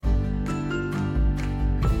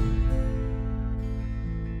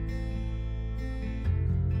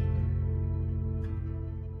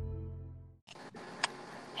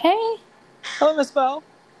Hello, Miss Bell.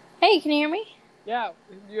 Hey, can you hear me? Yeah,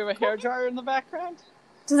 do you have a hair dryer in the background?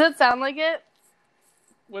 Does it sound like it?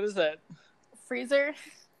 What is it? Freezer?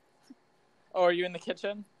 Oh, are you in the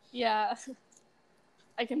kitchen? Yeah.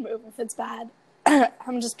 I can move if it's bad.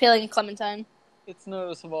 I'm just peeling a clementine. It's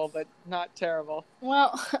noticeable, but not terrible.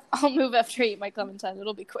 Well, I'll move after I eat my clementine.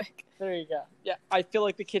 It'll be quick. There you go. Yeah, I feel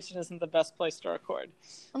like the kitchen isn't the best place to record.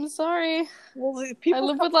 I'm sorry. Well, I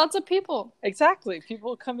live with lots of people. Exactly.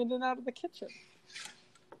 People come in and out of the kitchen.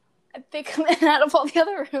 They come in and out of all the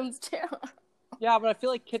other rooms, too. Yeah, but I feel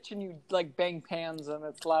like kitchen, you, bang pans and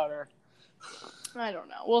it's louder. I don't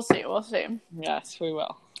know. We'll see. Yes, we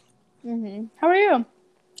will. Mm-hmm. How are you?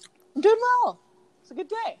 I'm doing well. It's a good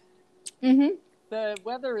day. Mm-hmm. The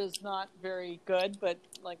weather is not very good, but,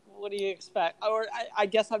 what do you expect? Or I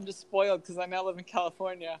guess I'm just spoiled because I now live in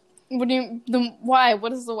California. Why?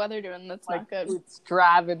 What is the weather doing that's not good? It's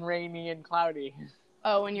drab and rainy and cloudy.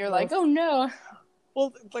 Oh, and you're like, oh no.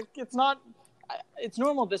 Well, it's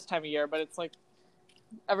normal this time of year, but it's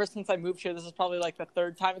ever since I moved here, this is probably the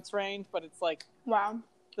third time it's rained, but it's Wow.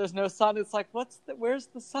 there's no sun. It's where's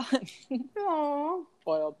the sun? Aww.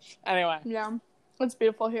 Spoiled. Anyway. Yeah. It's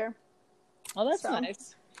beautiful here. Oh, that's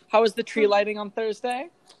nice. How was the tree lighting on Thursday?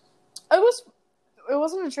 It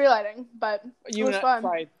wasn't a tree lighting, but it was fun.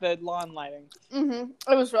 Sorry, the lawn lighting.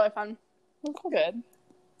 Mm-hmm. It was really fun. Good.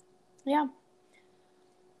 Yeah.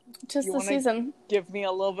 Just the season. Give me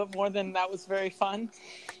a little bit more than that was very fun?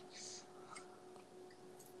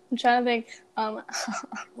 I'm trying to think.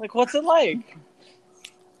 What's it like?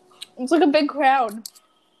 It's like a big crowd.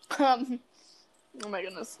 Oh my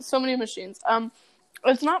goodness. So many machines.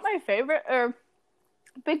 It's not my favorite, or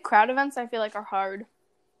big crowd events I feel like are hard.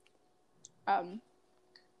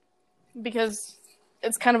 Because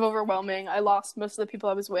it's kind of overwhelming. I lost most of the people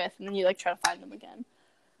I was with, and then you try to find them again.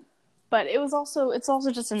 But it's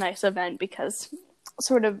also just a nice event because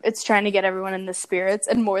sort of it's trying to get everyone in the spirits,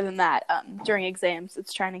 and more than that, during exams,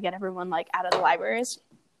 it's trying to get everyone out of the libraries.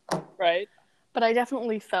 Right. But I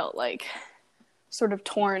definitely felt sort of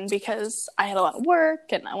torn because I had a lot of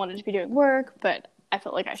work and I wanted to be doing work, but I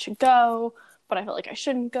felt like I should go, but I felt like I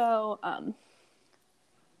shouldn't go.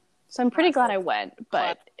 So I'm pretty glad I went,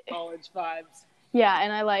 but college vibes. Yeah,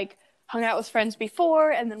 and I hung out with friends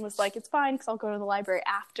before and then was it's fine because I'll go to the library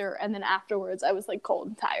after, and then afterwards I was cold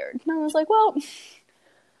and tired. And I was well,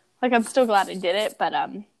 I'm still glad I did it, but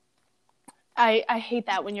I hate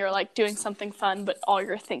that when you're doing something fun but all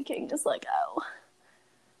you're thinking is oh.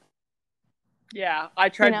 Yeah, I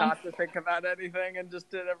tried not to think about anything and just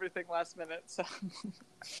did everything last minute, so.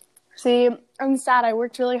 See, I'm sad. I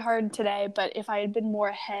worked really hard today, but if I had been more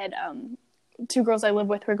ahead, two girls I live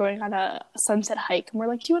with were going on a sunset hike, and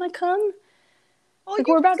we're do you want to come? Oh,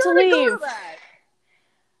 we're about to leave. Go to that.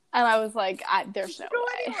 And I was there's no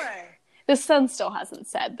way. Anyway. The sun still hasn't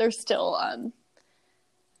set. There's still,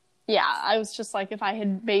 yeah, I was just if I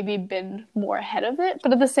had maybe been more ahead of it,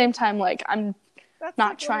 but at the same time, I'm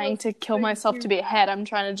not trying to kill myself to be ahead. I'm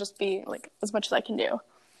trying to just be, as much as I can do.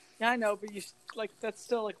 Yeah, I know, but you that's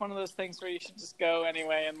still one of those things where you should just go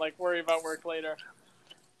anyway and worry about work later.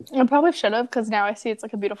 I probably should have, because now I see it's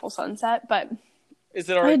a beautiful sunset, but is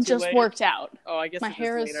it already I had just late? Worked out. Oh, I guess my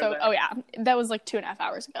hair is so. Then. Oh yeah, that was 2.5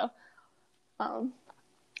 hours ago.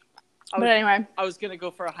 But anyway, I was gonna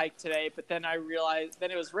go for a hike today, but then I realized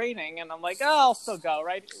then it was raining, and I'm I'll still go.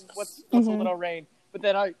 Right? What's a little rain? But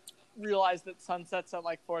then I realized that sunsets at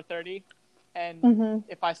 4:30, and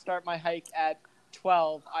if I start my hike at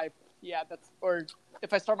 12,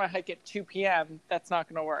 if I start my hike at 2 p.m., that's not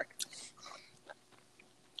going to work.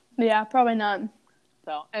 Yeah, probably not.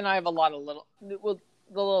 So, and I have a lot of the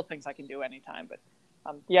little things I can do anytime, but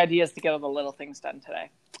the idea is to get all the little things done today.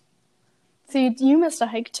 See, you missed a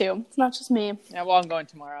hike too. It's not just me. Yeah, well, I'm going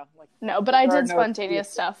tomorrow. No, but I did spontaneous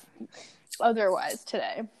stuff otherwise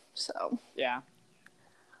today, so. Yeah.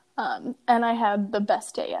 And I had the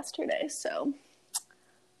best day yesterday, so.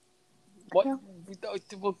 What? Yeah.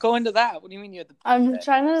 We'll go into that. What do you mean you had the best I'm day?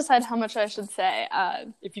 Trying to decide how much I should say.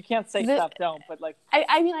 If you can't say stuff, don't, but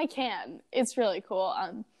I mean, I can. It's really cool.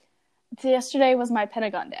 Yesterday was my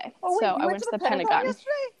Pentagon day. Oh, wait, so I went to the Pentagon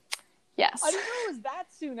yesterday? Yes. I didn't know it was that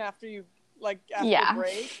soon after you, after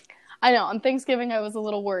break. I know. On Thanksgiving, I was a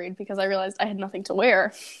little worried because I realized I had nothing to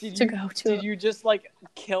wear to go to. Did you just,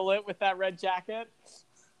 kill it with that red jacket?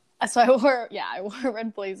 So I wore a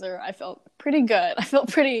red blazer. I felt pretty good. I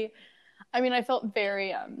felt very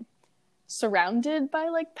surrounded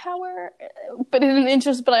by power, but in an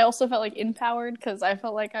interest. But I also felt empowered because I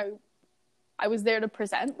felt like I was there to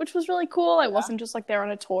present, which was really cool. I wasn't just there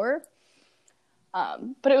on a tour.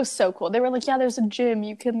 But it was so cool. They were like, yeah, there's a gym.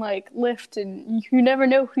 You can, like, lift, and you never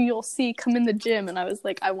know who you'll see come in the gym. And I was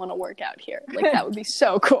like, I want to work out here. Like, that would be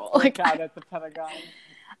so cool. Work out at the Pentagon.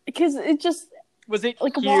 Because it just... Was it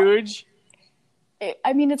like, huge?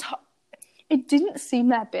 It didn't seem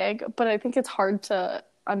that big, but I think it's hard to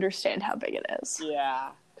understand how big it is.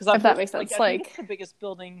 Yeah. If that makes sense. I think it's the biggest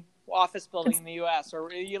office building in the U.S., or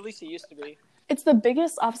at least it used to be. It's the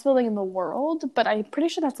biggest office building in the world, but I'm pretty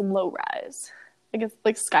sure that's low rise. Like, it's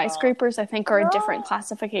like skyscrapers, I think, are a different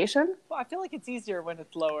classification. Well, I feel like it's easier when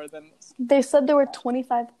it's lower than... They said there were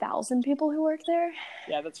 25,000 people who work there.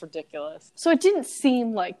 Yeah, that's ridiculous. So it didn't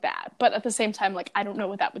seem like that, but at the same time, like, I don't know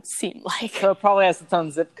what that would seem like. So it probably has its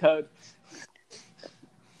own zip code.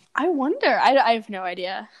 I wonder. I have no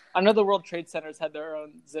idea. I know the World Trade Centers had their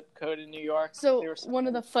own zip code in New York. So one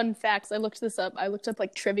of the fun facts, I looked up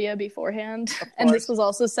like trivia beforehand, and this was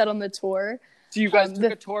also said on the tour. So you guys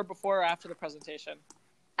took a tour before or after the presentation?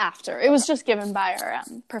 After. It was just given by our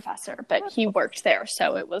professor, but he worked there,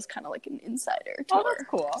 so it was kind of like an insider tour. Oh, that's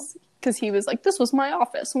cool. Because he was like, this was my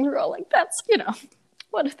office, and we were all like, that's,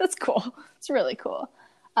 that's cool. It's really cool.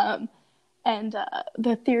 And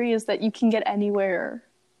the theory is that you can get anywhere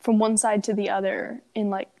from one side to the other in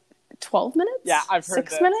like 12 minutes? Yeah, I've heard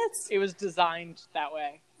 6 minutes? It was designed that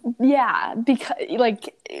way. Yeah,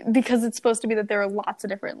 because it's supposed to be that there are lots of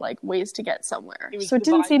different like ways to get somewhere. So it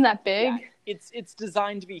didn't seem that big. Yeah, it's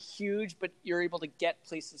designed to be huge, but you're able to get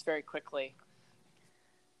places very quickly.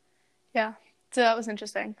 Yeah, so that was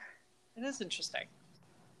interesting. It is interesting.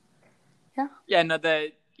 Yeah. Yeah. No.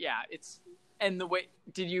 And the way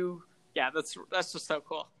that's just so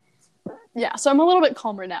cool. Yeah, so I'm a little bit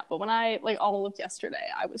calmer now, but when all of yesterday,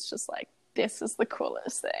 I was just like, this is the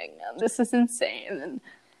coolest thing, and this is insane. And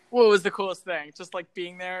what was the coolest thing? Just like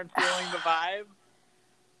being there and feeling the vibe?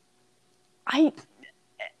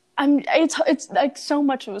 It's like so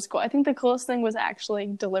much was cool. I think the coolest thing was actually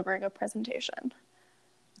delivering a presentation.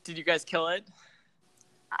 Did you guys kill it?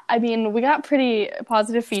 I mean, we got pretty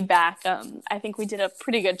positive feedback. I think we did a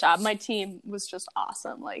pretty good job. My team was just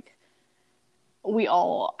awesome. Like, we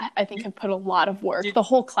all, I think, have put a lot of work. The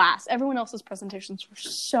whole class, everyone else's presentations were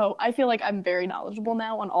so... I feel like I'm very knowledgeable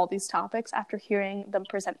now on all these topics after hearing them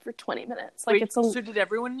present for 20 minutes. Like, so did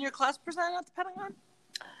everyone in your class present at the Pentagon?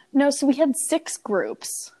 No, so we had 6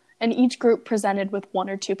 groups, and each group presented with 1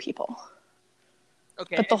 or 2 people.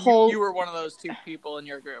 Okay, but you were one of those 2 people in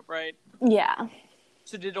your group, right? Yeah.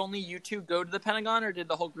 So did only you 2 go to the Pentagon, or did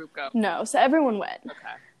the whole group go? No, so everyone went.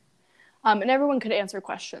 Okay. And everyone could answer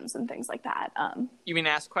questions and things like that. You mean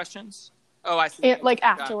ask questions? Oh, I see.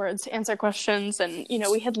 Afterwards, answer questions. And,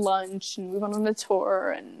 we had lunch and we went on a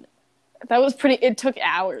tour. And that was it took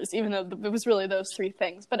hours, even though it was really those 3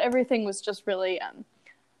 things. But everything was just really,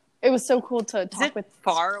 it was so cool to talk with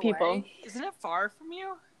far people. Away? Isn't it far from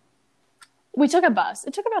you? We took a bus.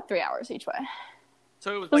 It took about 3 hours each way.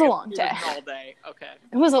 So it was a long day. It was an all day. Okay.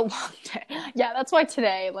 It was a long day. Yeah, that's why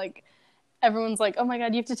today, everyone's like, oh my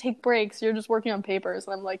God, you have to take breaks. You're just working on papers.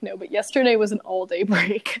 And I'm like, no, but yesterday was an all-day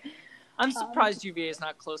break. I'm surprised UVA is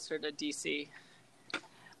not closer to DC.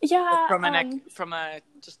 Yeah. From a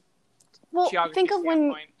just geography think of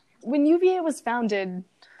standpoint. when UVA was founded.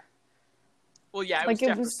 Well, yeah, it was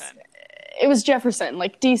Jefferson. It was Jefferson.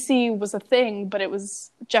 DC was a thing, but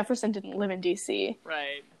Jefferson didn't live in DC.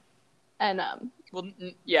 Right. And well,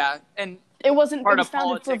 yeah, and it wasn't part it was of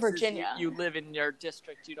founded politics for Virginia. You live in your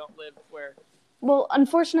district. You don't live where. Well,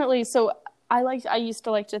 unfortunately, so I used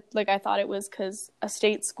to I thought it was because a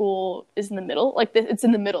state school is in the middle, it's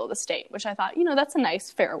in the middle of the state, which I thought, that's a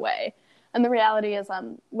nice, fair way. And the reality is,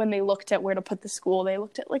 when they looked at where to put the school, they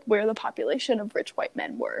looked at where the population of rich white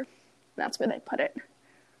men were. And that's where they put it.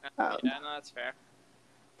 Yeah, no, that's fair.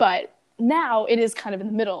 But now it is kind of in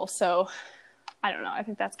the middle, so I don't know. I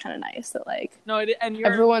think that's kind of nice that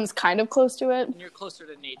everyone's kind of close to it. And you're closer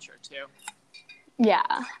to nature too. Yeah,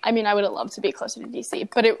 I mean, I would have loved to be closer to DC,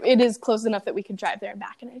 but it is close enough that we could drive there and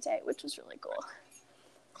back in a day, which was really cool.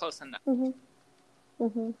 Close enough. Mm-hmm.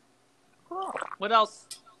 Mm-hmm. Cool. What else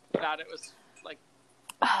about it was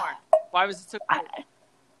more? Why was it so cool?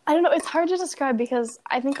 I don't know. It's hard to describe because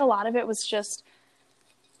I think a lot of it was just.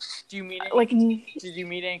 Did you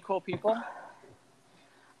meet any cool people?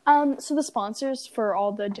 So the sponsors for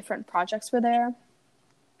all the different projects were there,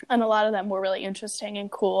 and a lot of them were really interesting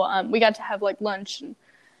and cool. We got to have lunch, and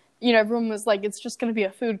everyone was like, "It's just going to be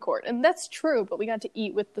a food court," and that's true. But we got to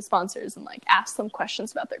eat with the sponsors and ask them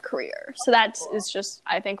questions about their career. So that is just,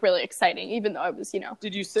 I think, really exciting. Even though I was,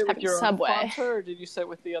 Did you sit with your Subway. Own sponsor, or did you sit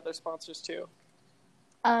with the other sponsors too?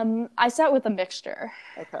 I sat with a mixture.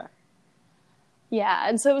 Okay. Yeah,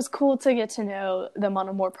 and so it was cool to get to know them on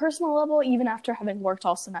a more personal level, even after having worked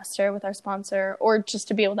all semester with our sponsor, or just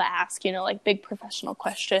to be able to ask, like big professional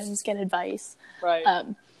questions, get advice. Right.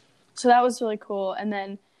 So that was really cool. And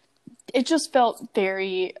then it just felt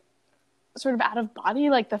very sort of out of body,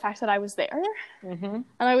 like the fact that I was there. Mm-hmm. And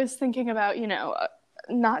I was thinking about,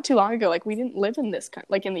 not too long ago, like we didn't live in this,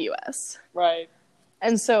 like in the US. Right.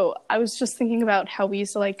 And so I was just thinking about how we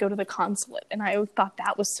used to like go to the consulate, and I thought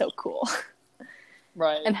that was so cool.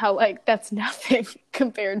 Right. And how like that's nothing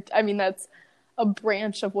compared to, I mean, that's a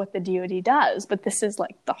branch of what the DoD does, but this is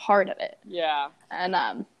like the heart of it. Yeah.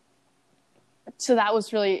 And so that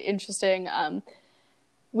was really interesting.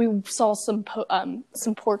 We saw some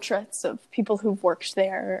portraits of people who've worked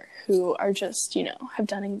there who are just, have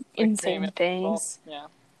done insane things. Yeah.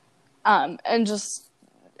 And just,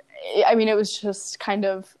 I mean, it was just kind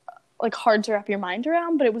of like hard to wrap your mind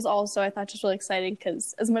around, but it was also, I thought, just really exciting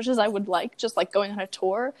because as much as I would like just like going on a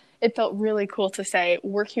tour, it felt really cool to say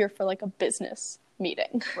we're here for like a business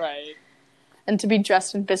meeting. Right. And to be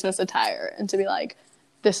dressed in business attire and to be like,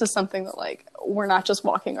 this is something that like we're not just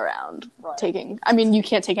walking around taking. I mean, you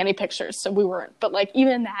can't take any pictures, so we weren't. But like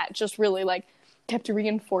even that just really like kept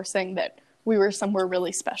reinforcing that we were somewhere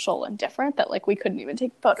really special and different. That like we couldn't even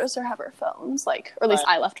take photos or have our phones, like, or at least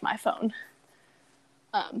I left my phone.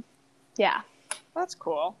 Yeah. That's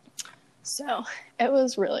cool. So it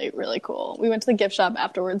was really, really cool. We went to the gift shop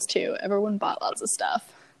afterwards too. Everyone bought lots of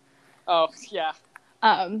stuff. Oh yeah.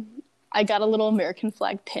 I got a little American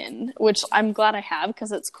flag pin, which I'm glad I have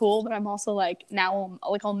because it's cool. But I'm also like now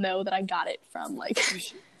I'll know that I got it from like.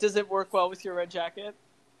 Does it work well with your red jacket?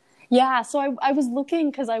 Yeah, so I was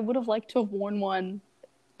looking because I would have liked to have worn one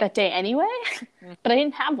that day anyway, but I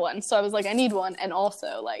didn't have one. So I was like, I need one, and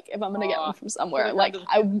also like if I'm gonna get one from somewhere, like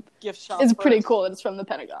gift shop. It's first. pretty cool that it's from the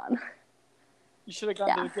Pentagon. You should have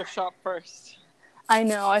gone to the gift shop first. I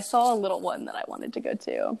know. I saw a little one that I wanted to go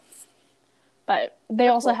to. But they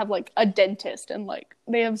also have, like, a dentist, and, like,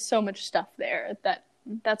 they have so much stuff there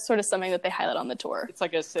that's sort of something that they highlight on the tour. It's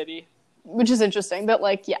like a city. Which is interesting. But,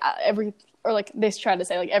 like, yeah, they try to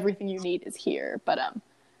say, like, everything you need is here. But,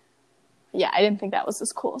 yeah, I didn't think that was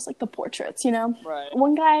as cool as, like, the portraits, Right.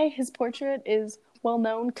 One guy, his portrait is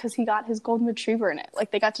well-known because he got his golden retriever in it.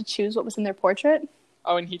 Like, they got to choose what was in their portrait.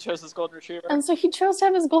 Oh, and he chose his golden retriever? And so he chose to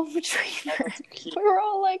have his golden retriever. Oh, that's cute. We were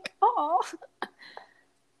all like, oh.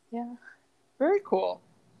 Yeah. Very cool.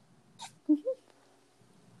 Mm-hmm.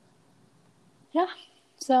 Yeah,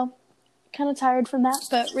 so kind of tired from that,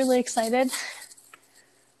 but really excited.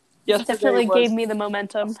 Yes, definitely gave me the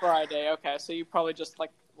momentum. Friday, okay, so you probably just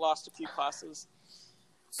like lost a few classes.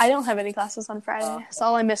 I don't have any classes on Friday, so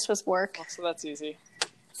all I missed was work. Oh, so that's easy.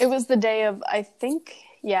 It was the day of, I think,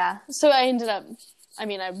 yeah. So I ended up, I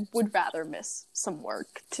would rather miss some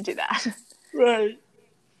work to do that. Right.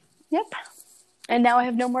 Yep. And now I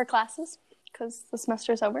have no more classes. Because the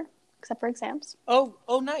semester is over, except for exams. Oh,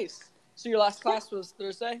 nice. So your last class was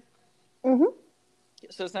Thursday? Mm-hmm.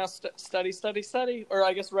 So it's now study, or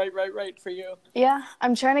I guess write for you. Yeah,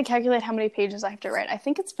 I'm trying to calculate how many pages I have to write. I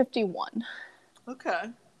think it's 51. Okay.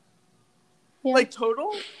 Yeah. Like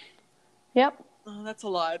total? Yep. Oh, that's a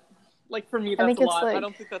lot. Like for me, that's a lot. I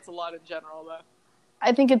don't think that's a lot in general, though.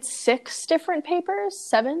 I think it's 6 different papers,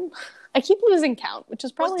 7. I keep losing count, which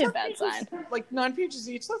is probably a bad sign. Like 9 pages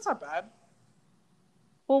each, that's not bad.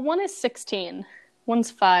 Well, one is 16. One's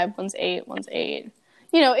 5, one's 8, one's 8.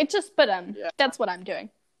 It just, but that's what I'm doing.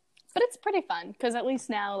 But it's pretty fun, because at least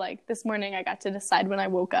now, like, this morning I got to decide when I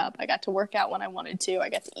woke up. I got to work out when I wanted to. I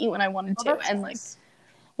got to eat when I wanted to. And, nice. like,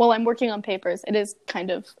 while I'm working on papers, it is kind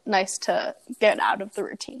of nice to get out of the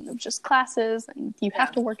routine of just classes, and you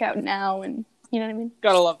have to work out now, and you know what I mean?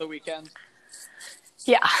 Gotta love the weekend.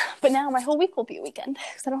 Yeah, but now my whole week will be a weekend,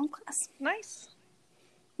 because I don't have class. Nice.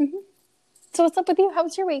 Mm-hmm. So what's up with you? How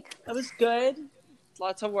was your week? It was good.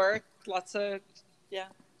 Lots of work.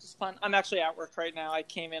 Just fun. I'm actually at work right now. I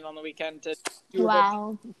came in on the weekend to do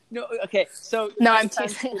Wow. No, okay. So no, I'm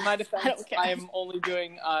teasing. In my defense, I don't care. I am only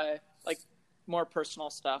doing like more personal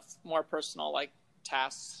stuff, more personal like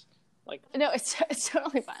tasks. Like no, it's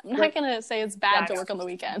totally fine. I'm not gonna say it's bad to work on the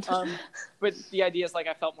weekend. But the idea is like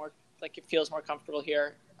I felt more like it feels more comfortable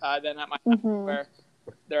here than at my where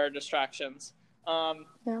there are distractions.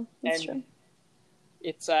 Yeah, that's true.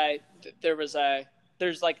 It's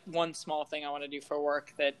there's like one small thing I want to do for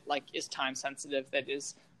work that like is time sensitive that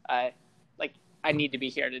is like I need to be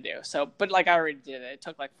here to do. So, but like I already did it. It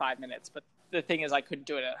took like 5 minutes, but the thing is I couldn't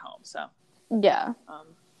do it at home. So yeah, so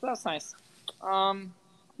that's nice.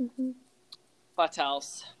 What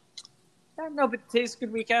else? I don't know, but today's a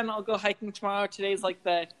good weekend. I'll go hiking tomorrow. Today's like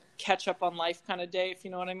the catch up on life kind of day, if you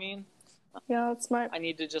know what I mean. Yeah, that's smart. I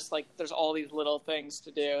need to just like, there's all these little things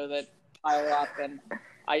to do that pile up, and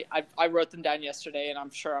I wrote them down yesterday, and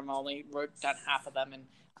I'm sure I'm only wrote down half of them, and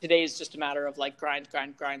today is just a matter of like grind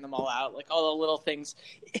them all out, like all the little things.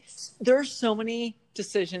 There are so many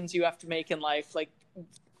decisions you have to make in life. Like,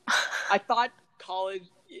 I thought college,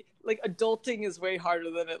 like adulting is way harder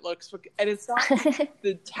than it looks, and it's not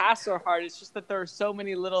the tasks are hard, it's just that there are so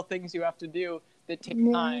many little things you have to do that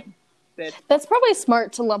take time. That's probably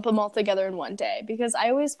smart to lump them all together in one day, because I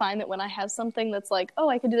always find that when I have something that's like, oh,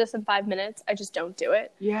 I could do this in 5 minutes, I just don't do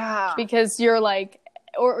it. Yeah. Because you're like,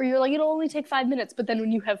 or you're like, it'll only take 5 minutes, but then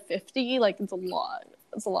when you have 50, like it's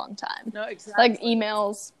a long time. No, exactly. Like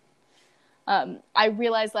emails. I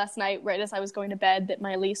realized last night, right as I was going to bed, that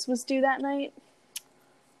my lease was due that night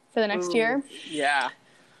for the next year. Yeah.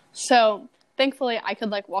 So thankfully I could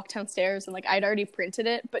like walk downstairs, and like I'd already printed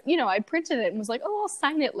it, but you know, I printed it and was like, oh, I'll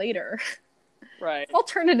sign it later. Right. I'll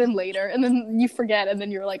turn it in later. And then you forget, and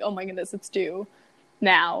then you're like, oh my goodness, it's due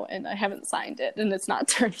now, and I haven't signed it, and it's not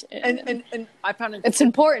turned in. And I found it's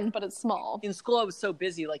important, but it's small. In school, I was so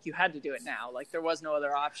busy, like you had to do it now. Like there was no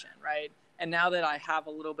other option, right? And now that I have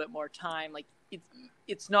a little bit more time, like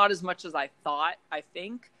it's not as much as I thought, I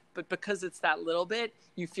think, but because it's that little bit,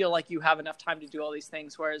 you feel like you have enough time to do all these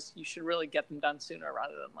things, whereas you should really get them done sooner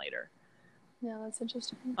rather than later. Yeah, that's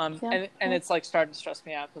interesting. And it's like starting to stress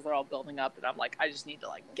me out because they're all building up, and I'm like, I just need to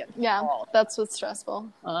like get them all. That's what's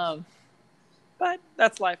stressful. But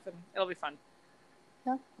that's life, and it'll be fun.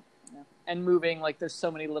 Yeah. And moving, like there's so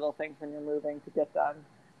many little things when you're moving to get done,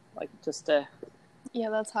 like just to. Yeah,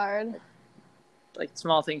 that's hard. Like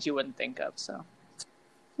small things you wouldn't think of. So.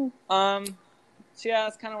 So yeah,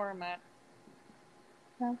 that's kind of where I'm at.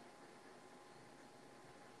 Yeah.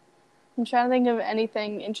 I'm trying to think of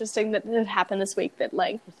anything interesting that had happened this week that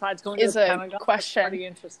like besides going is to the a Pentagon, question. Pretty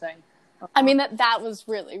interesting. I mean that was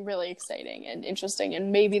really, really exciting and interesting,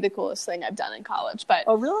 and maybe the coolest thing I've done in college. But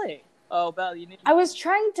oh really? Oh, Belle, you need. I was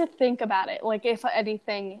trying to think about it. Like if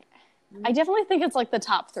anything, I definitely think it's like the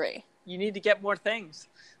top 3. You need to get more things.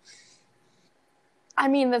 I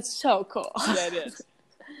mean, that's so cool. Yeah, it is.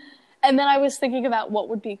 And then I was thinking about what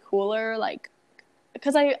would be cooler, like,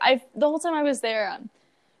 because I the whole time I was there,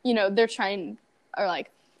 you know, they're trying, or like,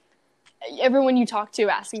 everyone you talk to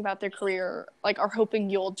asking about their career, like, are hoping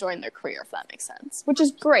you'll join their career, if that makes sense, which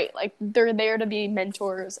is great. Like, they're there to be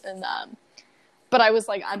mentors, and but I was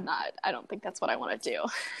like, I don't think that's what I want to do.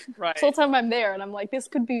 Right. So the whole time I'm there, and I'm like, this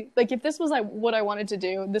could be, like, if this was like what I wanted to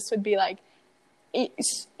do, this would be like,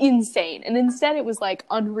 it's insane. And instead it was like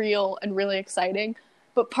unreal and really exciting,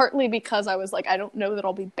 but partly because I was like, I don't know that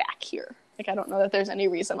I'll be back here. Like, I don't know that there's any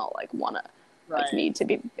reason I'll like want to like need to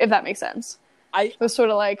be, if that makes sense. It was sort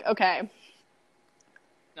of like, okay.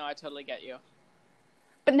 No, I totally get you.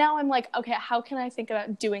 But now I'm like, okay, how can I think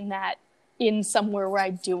about doing that in somewhere where I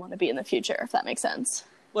do want to be in the future, if that makes sense?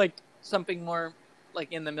 Like something more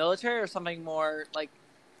like in the military, or something more like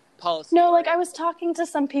policy? No, like I was talking to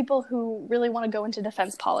some people who really want to go into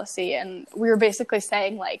defense policy, and we were basically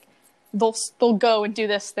saying like they'll go and do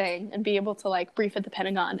this thing and be able to like brief at the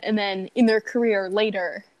Pentagon, and then in their career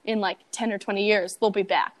later, in like 10 or 20 years, they'll be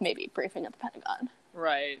back maybe briefing at the Pentagon.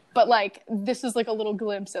 Right. But like this is like a little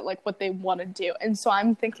glimpse at like what they want to do. And so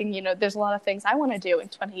I'm thinking, you know, there's a lot of things I want to do in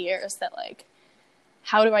 20 years that like,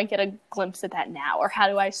 how do I get a glimpse at that now? Or how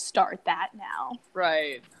do I start that now?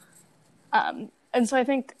 Right. And so I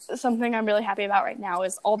think something I'm really happy about right now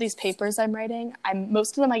is all these papers I'm writing.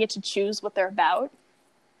 Most of them I get to choose what they're about.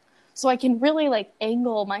 So I can really like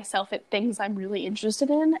angle myself at things I'm really interested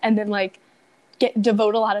in, and then like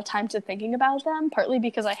devote a lot of time to thinking about them, partly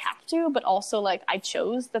because I have to, but also like I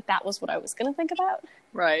chose that was what I was going to think about.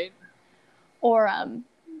 Right. Or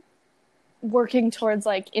working towards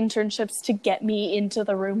like internships to get me into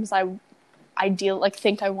the rooms I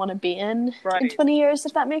think I want to be in 20 years,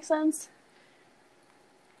 if that makes sense.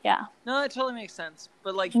 Yeah. No, that totally makes sense.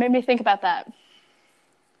 But like, it made me think about that.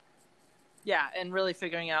 Yeah, and really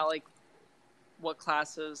figuring out like what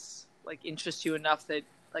classes like interest you enough that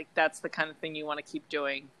like that's the kind of thing you want to keep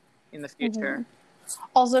doing in the future. Mm-hmm.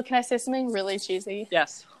 Also, can I say something really cheesy?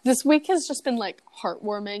 Yes. This week has just been like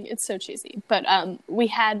heartwarming. It's so cheesy, but we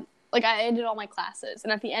had like I ended all my classes,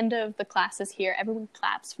 and at the end of the classes here, everyone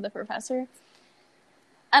claps for the professor.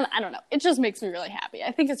 And I don't know, it just makes me really happy.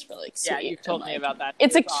 I think it's really sweet. Yeah, you've told me about that.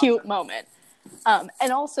 It's a cute moment.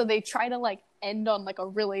 And also they try to like end on like a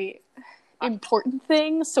really important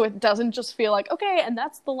thing, so it doesn't just feel like, okay, and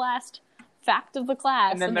that's the last fact of the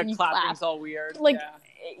class. And then the clapping's all weird. Like,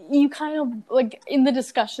 you kind of, like, in the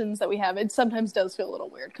discussions that we have, it sometimes does feel a little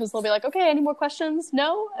weird, because they'll be like, okay, any more questions?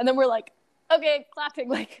 No? And then we're like, okay, clapping,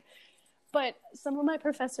 like, But some of my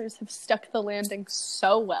professors have stuck the landing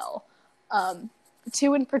so well.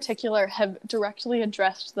 Two in particular have directly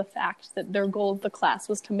addressed the fact that their goal of the class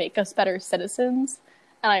was to make us better citizens,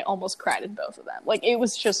 and I almost cried in both of them. Like, it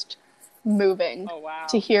was just moving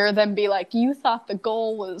to hear them be like, you thought the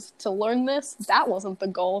goal was to learn this? That wasn't the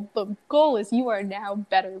goal. The goal is you are now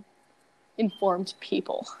better informed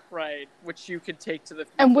people. Right, which you could take to the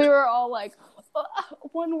future. And we were all like,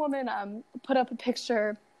 one woman put up a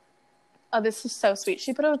picture. Oh, this is so sweet.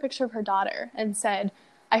 She put up a picture of her daughter and said,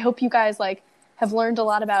 I hope you guys, like, have learned a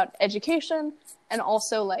lot about education and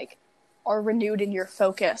also, like, are renewed in your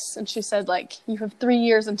focus. And she said, like, you have 3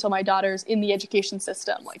 years until my daughter's in the education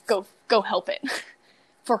system. Like, go help it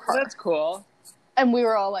for her. That's cool. And we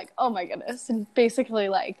were all like, oh my goodness. And basically,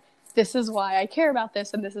 like, this is why I care about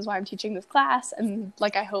this, and this is why I'm teaching this class, and,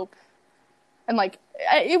 like, I hope. And, like,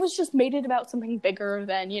 it was just made it about something bigger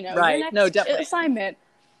than, you know, right. your next No, definitely. assignment.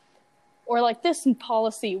 Or, like, this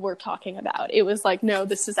policy we're talking about. It was like, no,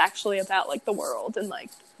 this is actually about, like, the world, and, like,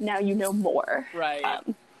 now you know more. Right.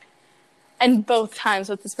 And both times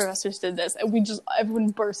that this professors did this, and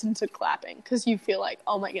everyone burst into clapping, because you feel like,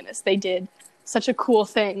 oh my goodness, they did such a cool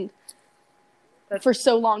thing for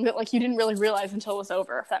so long that, like, you didn't really realize until it was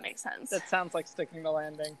over, if that makes sense. That sounds like sticking the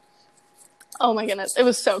landing. Oh my goodness, it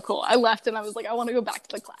was so cool. I left and I was like, I want to go back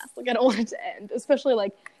to the class. Like, I don't want it to end. Especially,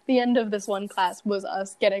 like, the end of this one class was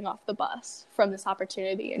us getting off the bus from this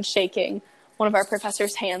opportunity and shaking one of our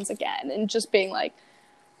professors' hands again and just being like,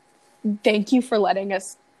 thank you for letting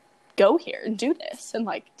us go here and do this, and,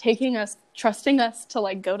 like, trusting us to,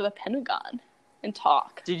 like, go to the Pentagon and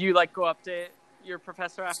talk. Did you, like, go up to your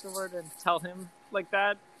professor afterward and tell him like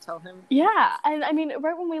that? Yeah, and I mean,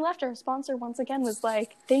 right when we left, our sponsor once again was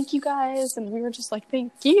like, thank you guys, and we were just like,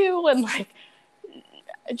 thank you, and, like,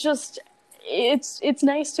 just, it's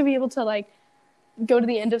nice to be able to, like, go to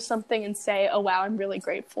the end of something and say, oh wow, I'm really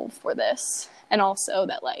grateful for this, and also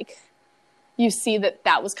that, like, you see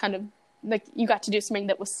that was kind of, like, you got to do something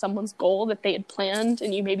that was someone's goal that they had planned,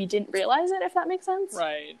 and you maybe didn't realize it, if that makes sense.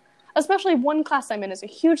 Right. Especially one class I'm in is a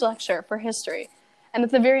huge lecture for history. And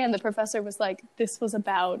at the very end, the professor was like, this was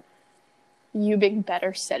about you being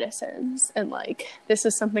better citizens. And, like, this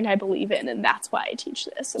is something I believe in, and that's why I teach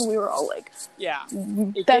this. And we were all like, yeah,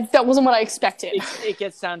 that wasn't what I expected. It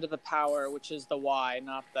gets down to the power, which is the why,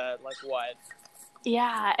 not the, like, what.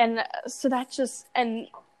 Yeah, and so that just, and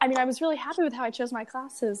I mean, I was really happy with how I chose my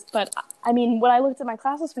classes, but I mean, when I looked at my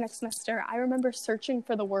classes for next semester, I remember searching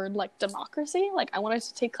for the word, like, democracy. Like, I wanted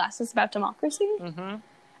to take classes about democracy. Mm-hmm.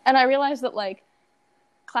 And I realized that, like,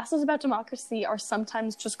 classes about democracy are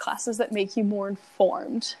sometimes just classes that make you more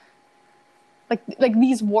informed. Like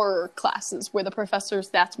these were classes where the professors,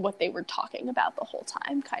 that's what they were talking about the whole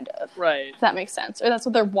time, kind of. Right. If that makes sense. Or that's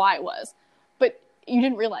what their why was. But you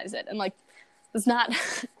didn't realize it. And, like, that's not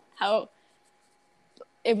how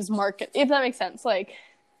it was marketed. If that makes sense. Like,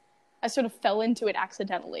 I sort of fell into it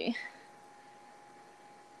accidentally.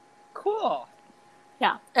 Cool.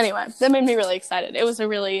 Yeah. Anyway, that made me really excited. It was a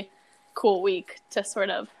really cool week to sort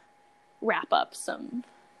of wrap up some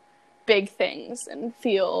big things and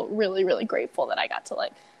feel really, really grateful that I got to,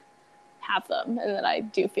 like, have them, and that I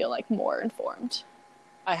do feel, like, more informed.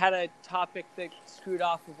 I had a topic that screwed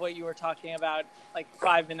off of what you were talking about, like,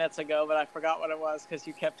 5 minutes ago, but I forgot what it was because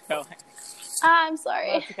you kept going. I'm sorry.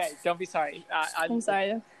 Well, that's okay. Don't be sorry. I'm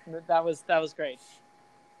sorry. That was great.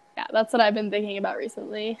 Yeah, that's what I've been thinking about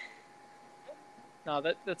recently. No,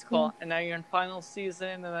 that's cool. Mm. And now you're in final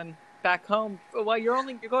season, and then back home. Well, you're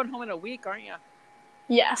going home in a week, aren't you?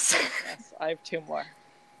 Yes. Yes, I have 2 more.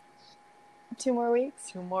 2 more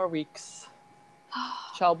weeks? 2 more weeks.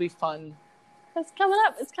 Shall be fun. It's coming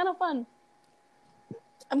up. It's kind of fun.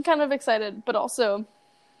 I'm kind of excited, but also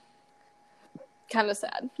kind of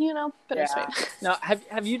sad, you know? Bittersweet. Yeah. Now,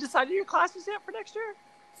 have you decided your classes yet for next year?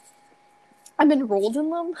 I'm enrolled in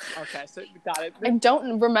them. Okay, so got it. I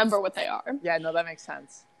don't remember what they are. Yeah, no, that makes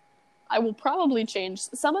sense. I will probably change.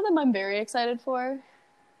 Some of them I'm very excited for.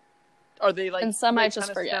 Are they, like, and some I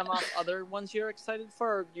just forget. Stem off other ones you're excited for,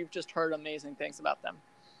 or you've just heard amazing things about them?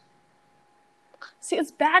 See,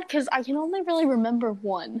 it's bad because I can only really remember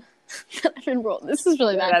one that I've enrolled. This is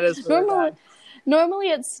really bad. That is really bad. Normally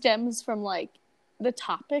it stems from, like, the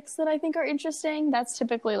topics that I think are interesting. That's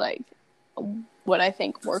typically, like, what I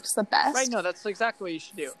think works the best. Right, no, that's exactly what you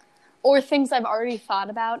should do. Or things I've already thought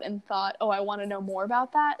about and thought, oh, I want to know more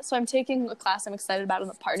about that. So I'm taking a class I'm excited about in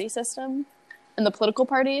the party system and the political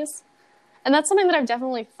parties. And that's something that I've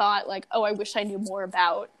definitely thought, like, oh, I wish I knew more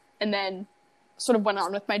about, and then sort of went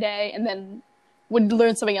on with my day, and then would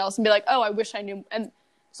learn something else and be like, oh, I wish I knew. And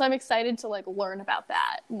so I'm excited to, like, learn about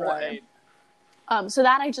that more. Right. So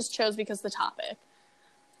that I just chose because of the topic.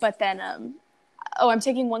 But then, I'm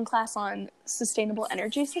taking one class on sustainable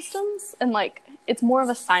energy systems, and like it's more of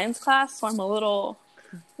a science class, so I'm a little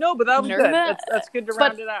No, but that was nervous. good. That's good to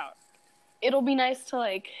round it out. It'll be nice to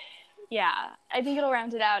I think it'll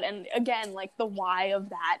round it out. And again, like the why of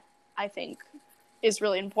that, I think, is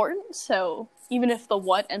really important. So even if the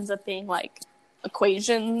what ends up being like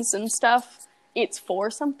equations and stuff, it's for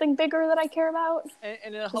something bigger that I care about.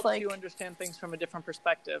 And it helps you understand things from a different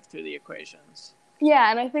perspective through the equations.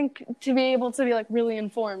 Yeah, and I think to be able to be like really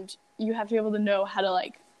informed, you have to be able to know how to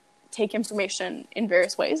like take information in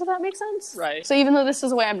various ways, if that makes sense. Right. So even though this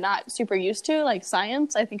is a way I'm not super used to, like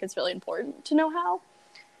science, I think it's really important to know how.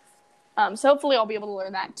 So hopefully I'll be able to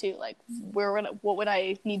learn that too. Like, what would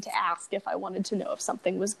I need to ask if I wanted to know if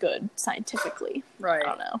something was good scientifically? Right. I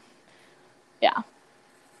don't know. Yeah.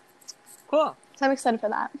 Cool. So I'm excited for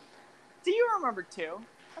that. Do you remember 2?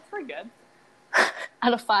 That's pretty good.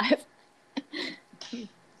 Out of 5.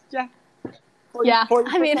 Yeah. 40, yeah. 40%.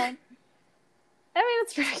 I mean,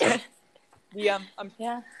 it's pretty good. Yeah.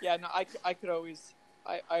 Yeah. No, I could always.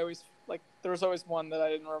 I always like. There was always one that I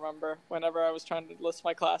didn't remember whenever I was trying to list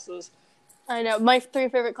my classes. I know. My 3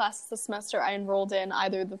 favorite classes this semester I enrolled in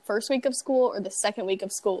either the first week of school or the second week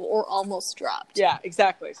of school, or almost dropped. Yeah,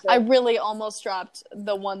 exactly. So, I really almost dropped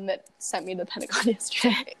the one that sent me to Pentagon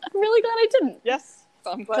yesterday. I'm really glad I didn't. Yes,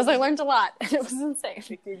 I'm glad. Because I learned a lot, and it was insane.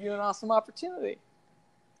 It gave you an awesome opportunity.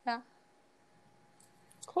 Yeah.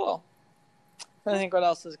 Cool. I think what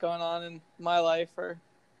else is going on in my life, or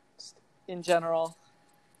just in general.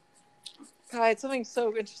 God, it's something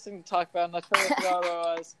so interesting to talk about, and I totally forgot what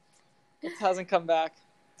it was. It hasn't come back.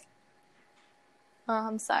 Oh,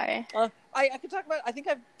 I'm sorry. I could talk about. I think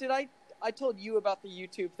I told you about the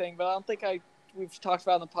YouTube thing, but I don't think we've talked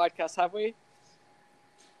about it on the podcast, have we?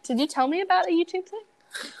 Did you tell me about a YouTube thing?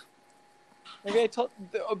 Maybe I told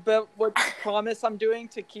about what promise I'm doing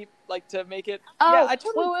to keep to make it. Oh, yeah, I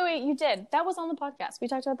told wait! You did. That was on the podcast. We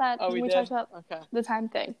talked about that. Oh, we did? Talked about okay. The time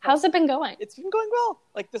thing. How's it been going? It's been going well.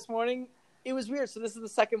 Like this morning, it was weird. So this is the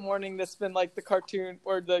second morning that's been like the cartoon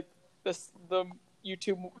or the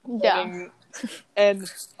YouTube thing,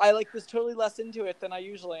 and I was totally less into it than I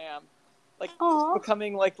usually am. It's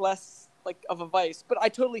becoming less of a vice. But I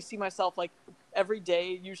totally see myself every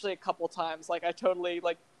day, usually a couple times. I totally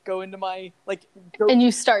go into my and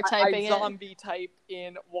you start typing. I zombie type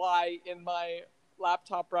in Y in my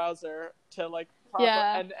laptop browser to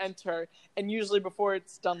and enter. And usually before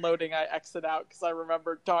it's done loading, I exit out because I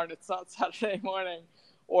remember, darn, it's not Saturday morning,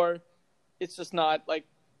 or it's just not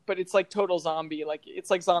But it's total zombie.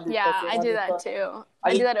 It's zombie. Yeah, I do that too.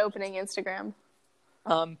 I do that opening Instagram.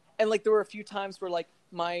 And there were a few times where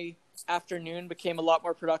my afternoon became a lot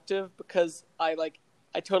more productive because I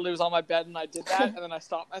totally was on my bed and I did that and then I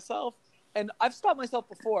stopped myself. And I've stopped myself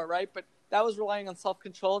before, right? But that was relying on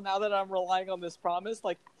self-control. Now that I'm relying on this promise,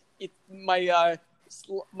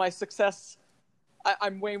 my success,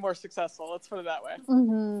 I'm way more successful. Let's put it that way.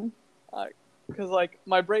 Mm-hmm. Because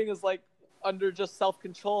my brain is under just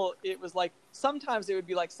self-control. It was sometimes it would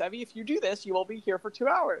be Sevi, if you do this, you will be here for 2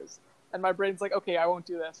 hours. And my brain's okay, I won't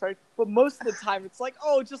do this, right? But most of the time it's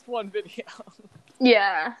just one video.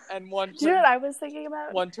 Yeah. And one. Do you know what I was thinking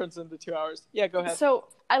about? One turns into 2 hours. Yeah, go ahead. So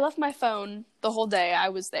I left my phone the whole day I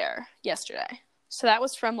was there yesterday. So that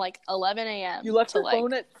was from 11 a.m. You left to your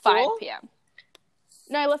phone at 5 p.m.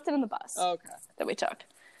 No, I left it in the bus. Oh, okay. That we took.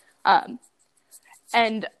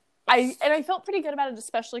 And I felt pretty good about it,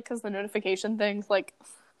 especially because the notification things,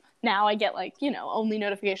 now I get only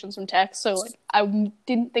notifications from text, so I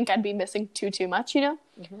didn't think I'd be missing too much,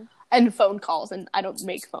 Mm-hmm. And phone calls, and I don't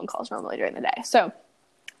make phone calls normally during the day, so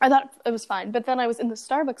I thought it was fine. But then I was in the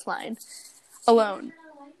Starbucks line alone.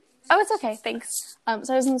 Oh, it's okay, thanks.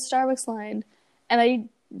 So I was in the Starbucks line, and I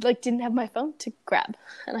didn't have my phone to grab,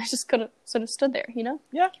 and I just could have sort of stood there,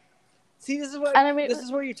 Yeah. See, this is what this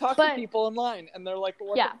is where you talk to people online, and they're what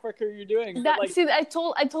the frick are you doing? See, I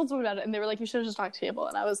told someone about it, and they were you should have just talked to people,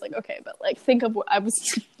 and I was okay, but think of what I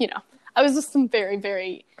was, I was just some very,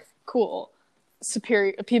 very cool,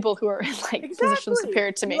 superior people who are in positions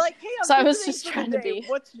superior to me. Hey, so I was just trying to be.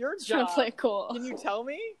 What's your job? Trying to play cool. Can you tell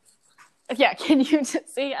me? Yeah, can you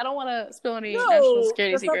see? I don't want to spill any national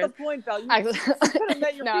security secrets. That's not the point, Val. You could have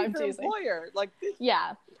met your future employer.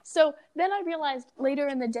 Yeah. So then I realized later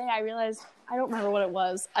in the day, I don't remember what it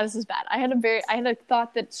was. This is bad. I had a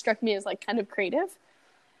thought that struck me as kind of creative,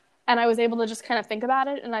 and I was able to just kind of think about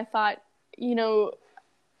it. And I thought,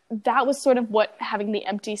 that was sort of what having the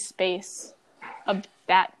empty space of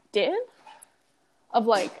that did. Of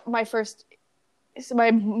my first,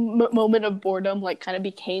 my moment of boredom, kind of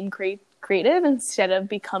became creative instead of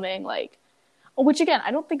becoming Which, again,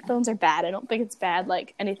 I don't think phones are bad. I don't think it's bad,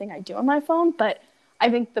 like, anything I do on my phone, but I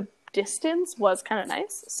think the distance was kind of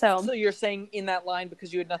nice. So you're saying in that line,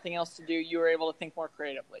 because you had nothing else to do, you were able to think more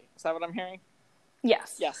creatively. Is that what I'm hearing?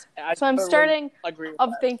 Yes. Yes. So I'm starting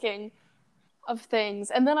thinking of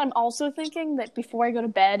things. And then I'm also thinking that before I go to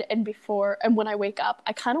bed and when I wake up,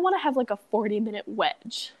 I kind of want to have, like, a 40-minute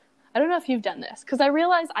wedge. I don't know if you've done this, because I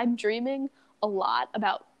realize I'm dreaming a lot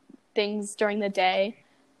about things during the day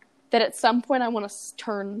that at some point I want to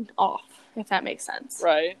turn off, if that makes sense.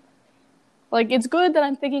 Right. Like, it's good that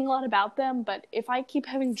I'm thinking a lot about them, but if I keep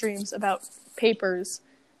having dreams about papers,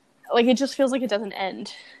 like, it just feels like it doesn't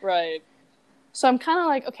end. Right. So I'm kind of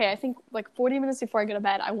like, okay, I think, like, 40 minutes before I go to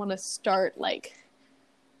bed, I want to start, like,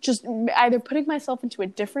 just either putting myself into a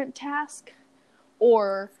different task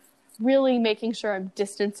or really making sure I'm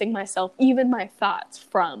distancing myself, even my thoughts,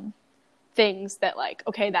 from things that, like,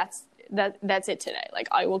 okay, that's it today. Like,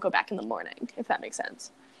 I will go back in the morning, if that makes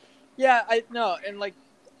sense. Yeah, I know, and, like,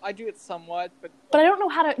 I do it somewhat, but I don't know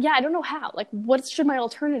how to. Yeah, I don't know how. Like, what should my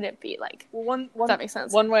alternative be? Like, well, does that make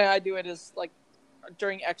sense? One way I do it is, like,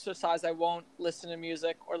 during exercise, I won't listen to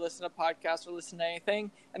music or listen to podcasts or listen to anything,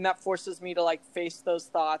 and that forces me to, like, face those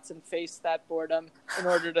thoughts and face that boredom in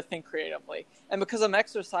order to think creatively. And because I'm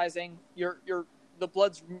exercising, the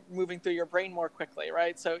blood's moving through your brain more quickly,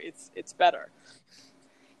 right? So it's better.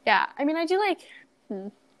 Yeah, I mean, I do like.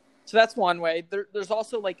 So that's one way. There's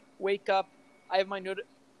also, like, wake up. I have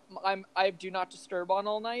I have do not disturb on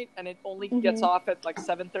all night, and it only gets off at, like,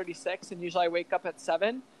 7:36, and usually I wake up at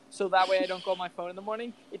 7, so that way I don't go on my phone in the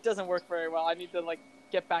morning. It doesn't work very well. I need to, like,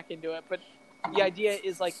 get back into it. But the idea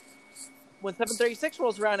is, like, when 7:36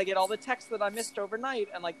 rolls around, I get all the texts that I missed overnight,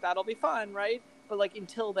 and, like, that'll be fun, right? But, like,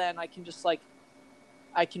 until then, I can just, like,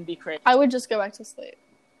 I can be creative. I would just go back to sleep.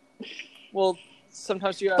 Well,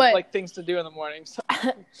 sometimes you have, like, things to do in the morning. So.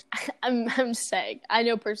 I'm saying, I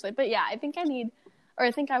know personally, but yeah, I think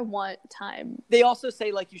I want time. They also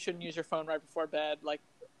say, like, you shouldn't use your phone right before bed, like,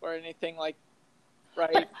 or anything, like,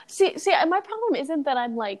 right? But see, my problem isn't that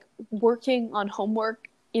I'm, like, working on homework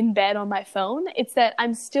in bed on my phone. It's that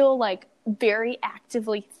I'm still, like, very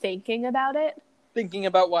actively thinking about it. Thinking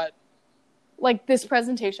about what? Like, this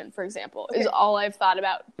presentation, for example, is all I've thought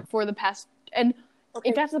about for the past, and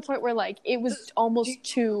it got to the point where, like, it was almost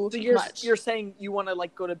too much. You're saying you want to,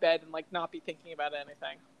 like, go to bed and, like, not be thinking about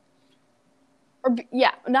anything. Or,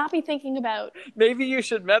 yeah, not be thinking about... Maybe you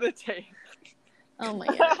should meditate. Oh, my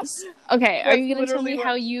goodness. Okay, are you going to tell me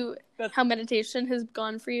how meditation has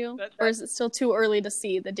gone for you? Or is it still too early to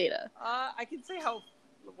see the data? I can say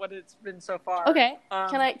what it's been so far. Okay.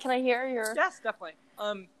 Can I hear your... Yes, definitely.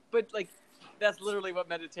 But, like, that's literally what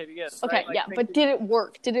meditating is. Okay, right? Like, yeah, but did it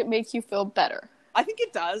work? Did it make you feel better? I think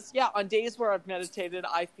it does. Yeah, on days where I've meditated,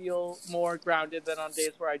 I feel more grounded than on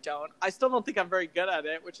days where I don't. I still don't think I'm very good at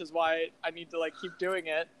it, which is why I need to, like, keep doing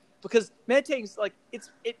it. Because meditating's, like,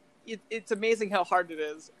 it's amazing how hard it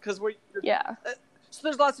is. Because so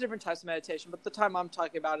there's lots of different types of meditation, but the time I'm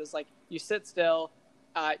talking about is, like, you sit still.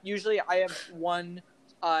 Usually I have one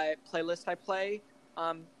playlist I play,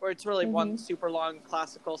 or it's really one super long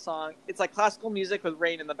classical song. It's like classical music with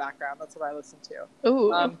rain in the background. That's what I listen to.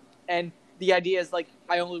 Ooh. And the idea is, like,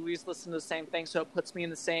 I always listen to the same thing, so it puts me in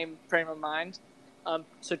the same frame of mind.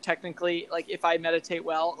 So technically, like, if I meditate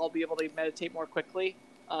well, I'll be able to meditate more quickly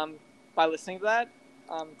by listening to that.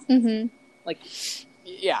 Like,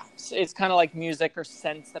 yeah, it's kind of like music or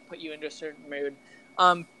scents that put you into a certain mood.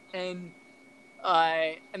 And then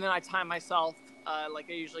I time myself. Like,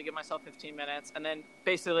 I usually give myself 15 minutes, and then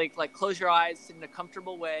basically, like, close your eyes, sit in a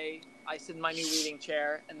comfortable way. I sit in my new reading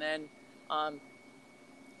chair, and then,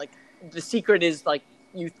 like, the secret is, like,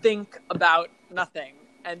 you think about nothing,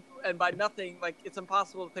 and by nothing, like, it's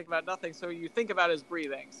impossible to think about nothing. So you think about is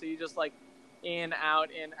breathing. So you just, like, in, out,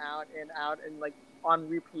 and, like, on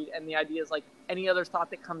repeat. And the idea is, like, any other thought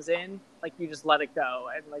that comes in, like, you just let it go,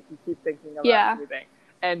 and, like, you keep thinking about breathing.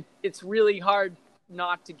 And it's really hard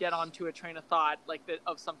not to get onto a train of thought, like,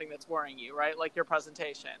 of something that's worrying you, right? Like your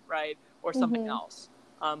presentation, right? Or something else.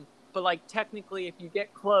 But, like, technically, if you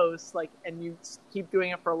get close, like, and you keep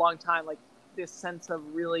doing it for a long time, like, this sense of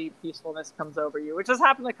really peacefulness comes over you, which has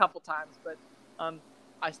happened a couple times, but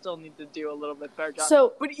I still need to do a little bit better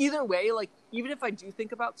job. But either way, like, even if I do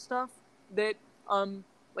think about stuff that,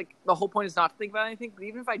 like, the whole point is not to think about anything, but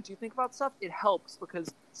even if I do think about stuff, it helps,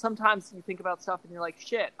 because sometimes you think about stuff and you're like,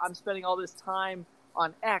 shit, I'm spending all this time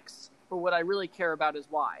on X, but what I really care about is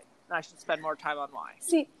Y, and I should spend more time on Y.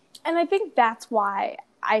 See, and I think that's why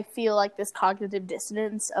I feel like this cognitive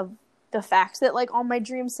dissonance of the fact that, like, all my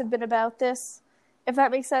dreams have been about this, if that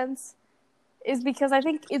makes sense. is because I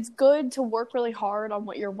think it's good to work really hard on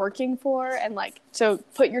what you're working for and, like, to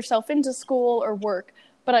put yourself into school or work.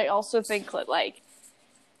 But I also think that, like,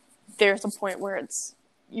 there's a point where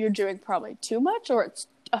you're doing probably too much, or it's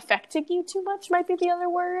affecting you too much might be the other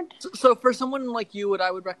word. So for someone like you, what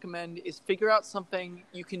I would recommend is figure out something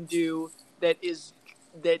you can do that is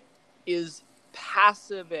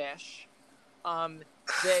passive-ish,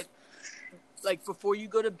 that, like, before you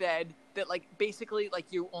go to bed, that, like, basically, like,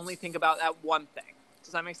 you only think about that one thing.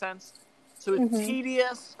 Does that make sense? So it's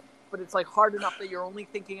tedious, but it's, like, hard enough that you're only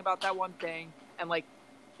thinking about that one thing, and, like,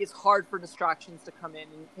 it's hard for distractions to come in,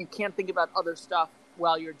 and you can't think about other stuff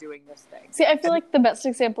while you're doing this thing. See, I feel like the best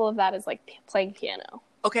example of that is, like, playing piano.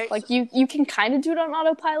 Okay. Like, you can kind of do it on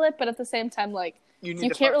autopilot, but at the same time, like, you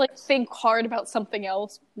can't really think hard about something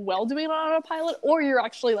else while doing it on autopilot, or you're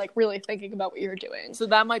actually, like, really thinking about what you're doing. So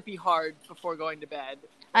that might be hard before going to bed.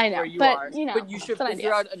 I know, but you should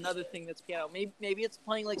figure out another thing that's piano. Maybe it's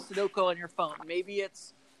playing, like, Sudoku on your phone. Maybe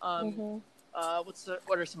it's what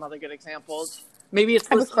are some other good examples? Maybe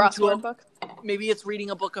it's listening to a book. Maybe it's reading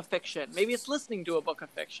a book of fiction. Maybe it's listening to a book of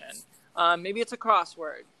fiction. Maybe it's a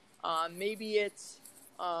crossword. Maybe it's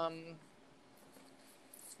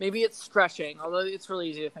stretching. Although it's really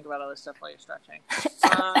easy to think about other stuff while you're stretching.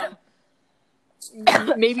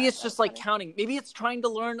 Maybe it's just like counting. Maybe it's trying to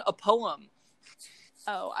learn a poem.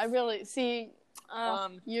 Oh, I really see.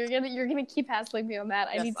 You're gonna keep hassling me on that.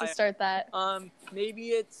 I need to start that. Maybe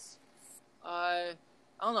it's I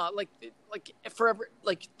don't know, like forever.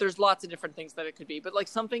 Like, there's lots of different things that it could be, but, like,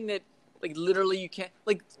 something that, like, literally you can't,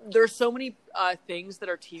 like, there's so many things that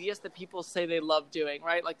are tedious that people say they love doing,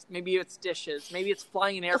 right? Like, maybe it's dishes, maybe it's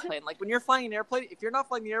flying an airplane. Like, when you're flying an airplane, if you're not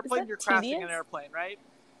flying the airplane, you're crashing an airplane, right?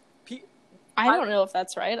 I don't know if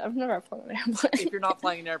that's right. I've never flown an airplane. If you're not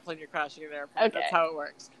flying an airplane, you're crashing an airplane. Okay. That's how it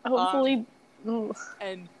works. Hopefully.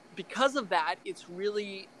 And because of that, it's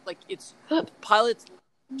really, like, pilots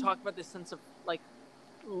talk about this sense of, like,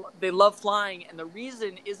 they love flying, and the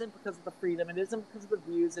reason isn't because of the freedom, it isn't because of the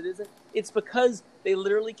views, it's because they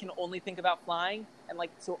literally can only think about flying, and,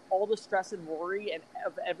 like, so all the stress and worry and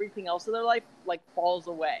of everything else in their life, like, falls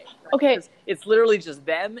away. Right? Okay. Because it's literally just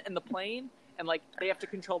them and the plane, and, like, they have to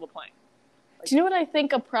control the plane. Like, do you know what I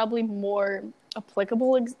think a probably more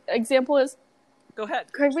applicable example is? Go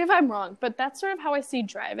ahead. Correct me if I'm wrong, but that's sort of how I see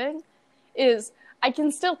driving, is I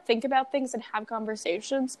can still think about things and have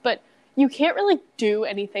conversations, but you can't really do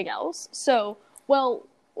anything else. So, well,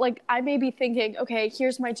 like, I may be thinking, okay,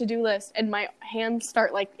 here's my to-do list, and my hands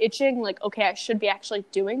start, like, itching, like, okay, I should be actually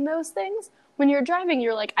doing those things. When you're driving,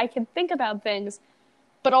 you're like, I can think about things,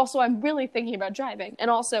 but also I'm really thinking about driving.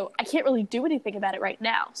 And also, I can't really do anything about it right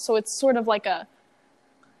now. So it's sort of like a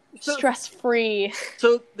stress-free.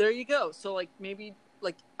 So there you go. So, like, maybe,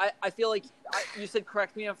 like, I feel like you said,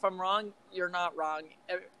 correct me if I'm wrong. You're not wrong.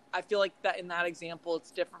 I feel like that in that example,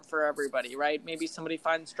 it's different for everybody, right? Maybe somebody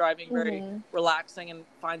finds driving very relaxing and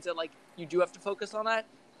finds it, like, you do have to focus on that,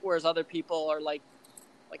 whereas other people are like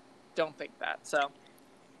don't think that. So,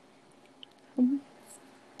 I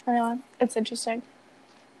know, it's interesting.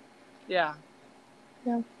 Yeah.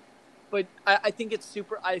 But I think it's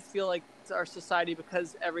super. I feel like our society,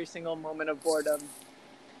 because every single moment of boredom,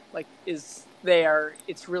 like, is there,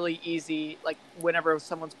 it's really easy, like, whenever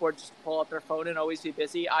someone's bored, just pull up their phone and always be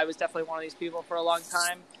busy. I was definitely one of these people for a long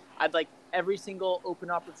time. I'd, like, every single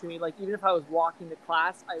open opportunity, like, even if I was walking to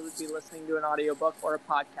class, I would be listening to an audiobook or a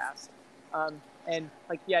podcast. And,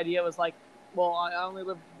 like, the idea was, like, well, I only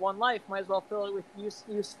live one life, might as well fill it with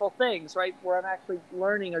useful things, right, where I'm actually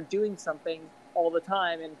learning or doing something all the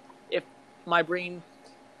time. And if my brain,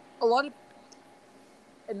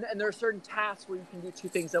 and there are certain tasks where you can do two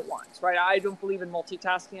things at once, right? I don't believe in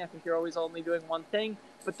multitasking. I think you're always only doing one thing.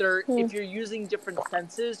 But if you're using different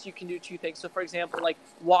senses, you can do two things. So, for example, like,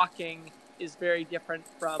 walking is very different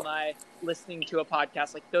from listening to a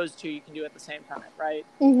podcast. Like, those two you can do at the same time, right?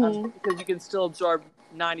 Because you can still absorb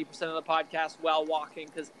 90% of the podcast while walking,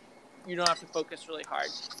 because you don't have to focus really hard.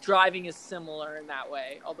 Driving is similar in that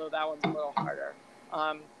way, although that one's a little harder.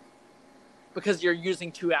 Because you're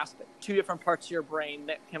using two different parts of your brain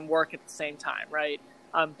that can work at the same time, right?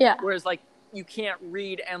 Whereas, like, you can't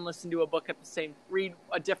read and listen to a book read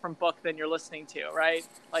a different book than you're listening to, right?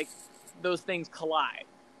 Like, those things collide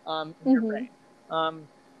in your brain. What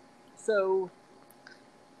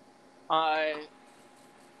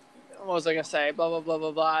was I going to say? Blah, blah, blah,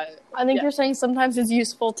 blah, blah. I think you're saying sometimes it's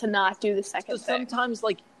useful to not do the second thing. Sometimes,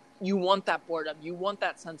 like, you want that boredom. You want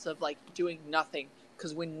that sense of, like, doing nothing.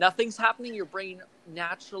 Because when nothing's happening, your brain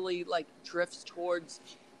naturally, like, drifts towards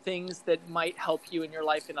things that might help you in your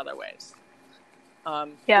life in other ways.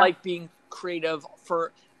 Like being creative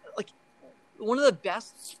for, one of the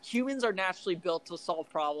best humans are naturally built to solve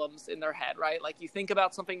problems in their head, right? Like you think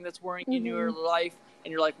about something that's worrying you in your life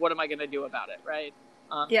and you're like, what am I going to do about it? Right.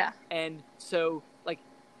 And so like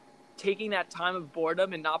taking that time of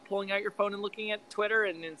boredom and not pulling out your phone and looking at Twitter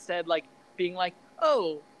and instead like being like,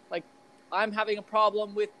 oh, like I'm having a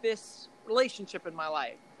problem with this relationship in my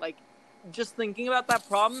life. Like just thinking about that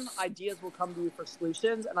problem, ideas will come to you for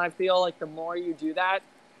solutions. And I feel like the more you do that,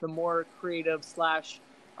 the more creative /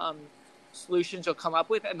 solutions you'll come up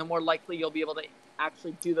with, and the more likely you'll be able to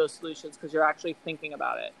actually do those solutions because you're actually thinking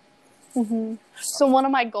about it. So one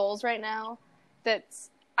of my goals right now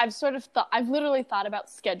I've literally thought about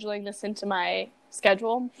scheduling this into my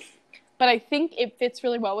schedule, but I think it fits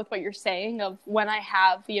really well with what you're saying of when I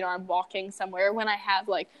have, I'm walking somewhere, when I have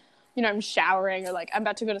like, I'm showering or like I'm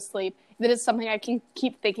about to go to sleep, that is something I can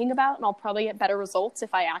keep thinking about, and I'll probably get better results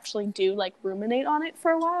if I actually do like ruminate on it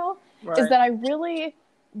for a while. Right. Is that I really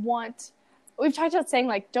want, we've talked about saying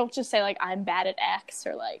like, don't just say like I'm bad at X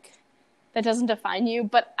or like that doesn't define you.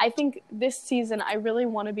 But I think this season I really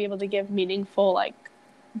want to be able to give meaningful, like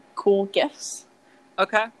cool gifts.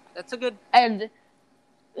 Okay. That's a good. And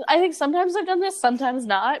I think sometimes I've done this, sometimes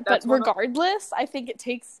not. But regardless, I think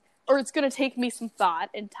it's going to take me some thought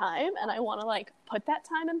and time. And I want to like put that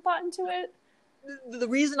time and thought into it. The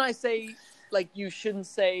reason I say like you shouldn't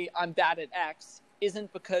say I'm bad at X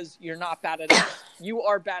isn't because you're not bad at it. You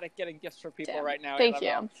are bad at getting gifts for people right now. Thank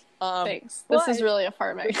you. Thanks. This is really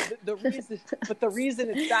affirming. The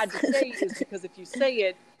reason it's bad to say is because if you say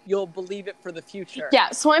it, you'll believe it for the future. Yeah,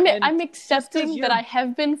 so I'm accepting that I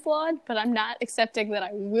have been flawed, but I'm not accepting that I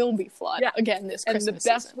will be flawed again this Christmas season. And the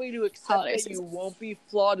best way to accept that you won't be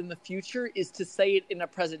flawed in the future is to say it in a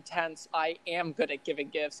present tense, I am good at giving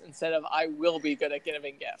gifts, instead of I will be good at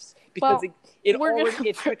giving gifts. Because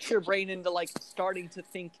it tricks your brain into like starting to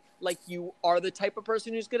think like you are the type of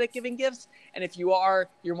person who's good at giving gifts, and if you are,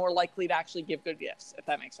 you're more likely to actually give good gifts, if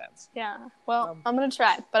that makes sense. Yeah, well, I'm going to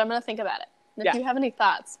try, but I'm going to think about it. And if you have any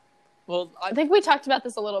thoughts. Well, I think we talked about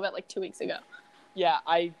this a little bit like 2 weeks ago. Yeah,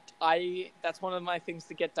 I that's one of my things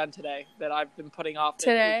to get done today that I've been putting off.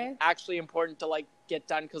 Today? It's actually important to like get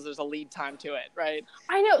done because there's a lead time to it, right?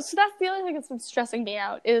 I know. So that's the only thing that's been stressing me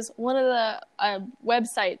out is one of the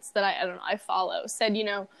websites that I follow said,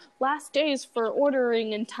 last days for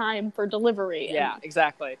ordering in time for delivery. Yeah,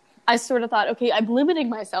 exactly. I sort of thought, okay, I'm limiting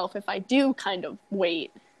myself if I do kind of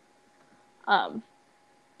wait.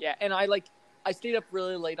 Yeah, and I stayed up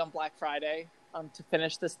really late on Black Friday to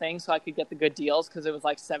finish this thing so I could get the good deals because it was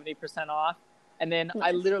like 70% off. And then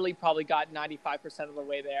I literally probably got 95% of the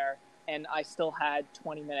way there, and I still had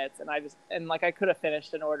 20 minutes, and I could have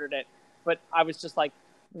finished and ordered it, but I was just like,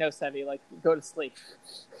 no, Sevi, like go to sleep.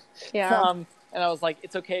 Yeah. And I was like,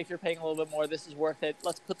 it's okay if you're paying a little bit more. This is worth it.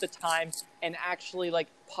 Let's put the time and actually like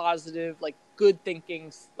positive, like good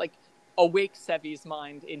thinking, like awake Sevi's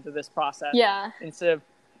mind into this process. Yeah. Instead of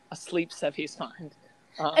asleep Sevi's mind.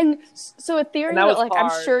 And so a theory that like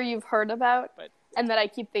hard, I'm sure you've heard about, and that I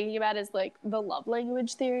keep thinking about is like the love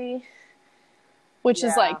language theory, which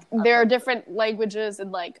is like there are different languages,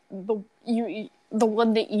 and like the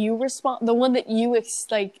one that you respond, the one that you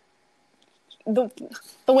the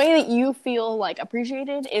way that you feel like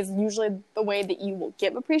appreciated is usually the way that you will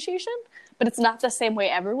give appreciation, but it's not the same way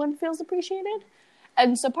everyone feels appreciated.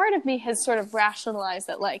 And so part of me has sort of rationalized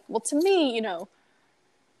that like, well, to me,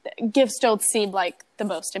 gifts don't seem like the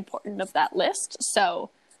most important of that list. So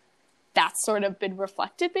that's sort of been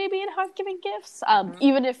reflected maybe in how I'm giving gifts.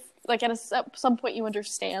 Even if like at some point you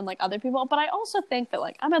understand like other people, but I also think that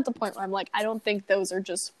like I'm at the point where I'm like, I don't think those are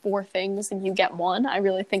just 4 things and you get one. I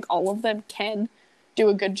really think all of them can do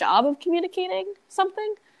a good job of communicating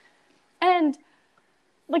something. And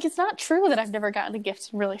like, it's not true that I've never gotten a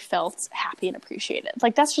gift and really felt happy and appreciated.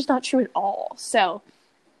 Like, that's just not true at all. So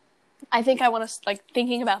I think I want to, like,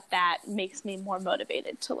 thinking about that makes me more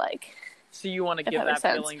motivated to, like... So you want to give that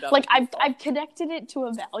feeling to like, I've connected it to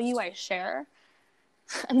a value I share.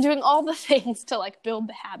 I'm doing all the things to, like, build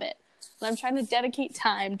the habit. And I'm trying to dedicate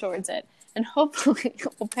time towards it. And hopefully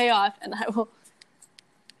it will pay off and I will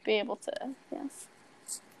be able to, yes.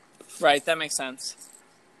 Right, that makes sense.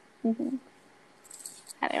 Mm-hmm.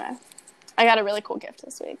 Anyway, I got a really cool gift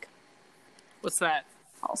this week. What's that?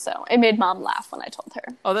 Also, it made Mom laugh when I told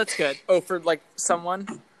her. Oh, that's good. Oh, for like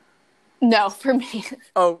someone? No, for me.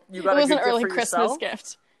 Oh, you got a good gift for yourself? It was an early Christmas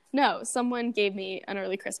gift. No, someone gave me an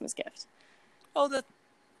early Christmas gift. Oh, that.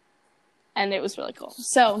 And it was really cool.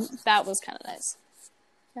 So that was kind of nice.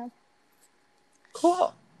 Yeah.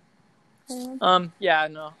 Cool. Yeah,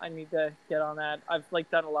 no, I need to get on that. I've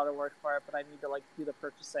like done a lot of work for it, but I need to like do the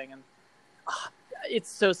purchasing, and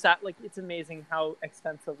it's so sad. Like, it's amazing how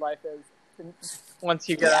expensive life is once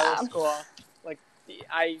you get out of school. Like,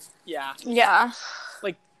 Yeah.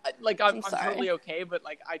 Like I'm totally okay, but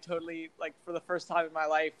like I totally, like, for the first time in my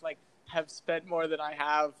life, like, have spent more than I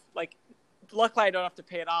have. Like, luckily I don't have to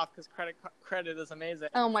pay it off because credit is amazing.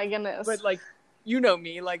 Oh my goodness. But like, you know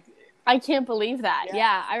me, like, I can't believe that.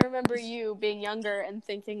 Yeah, I remember you being younger and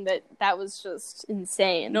thinking that was just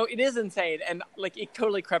insane. No, it is insane, and like it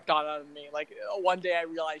totally crept on me. Like, one day I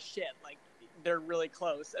realized, shit, like, they're really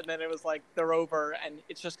close, and then it was like they're over, and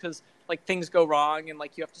it's just because like things go wrong and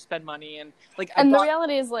like you have to spend money, and like the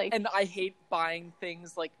reality is, like, and I hate buying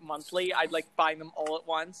things like monthly. I'd like buying them all at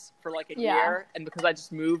once for like a year, and because I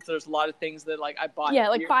just moved, there's a lot of things that like I bought. Yeah,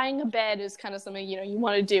 like buying a bed is kind of something you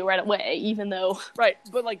want to do right away, even though right.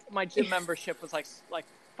 But like my gym membership was like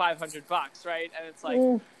 $500, right? And it's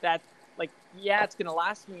like that. Like, yeah, it's gonna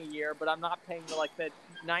last me a year, but I'm not paying the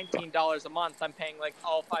 $19 a month. I'm paying like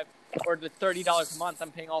all five, or the $30 a month.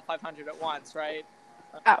 I'm paying all 500 at once, right?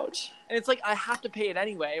 Ouch. And it's like I have to pay it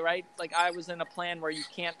anyway, right? Like, I was in a plan where you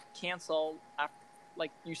can't cancel after,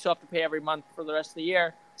 like, you still have to pay every month for the rest of the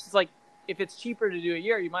year. So it's like, if it's cheaper to do a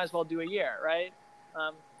year, you might as well do a year, right?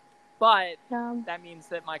 But that means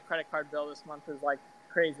that my credit card bill this month is like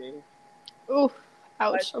crazy. Ooh,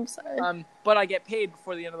 ouch! I'm sorry. But I get paid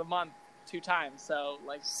before the end of the month 2 times, so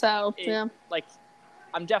like, like,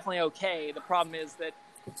 I'm definitely okay. The problem is that,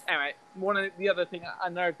 anyway, another thing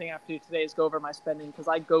I have to do today is go over my spending, because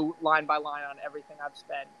I go line by line on everything I've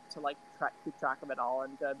spent to like keep track of it all,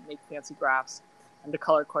 and make fancy graphs and to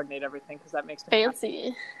color coordinate everything, because that makes me fancy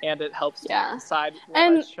happy. And it helps me decide what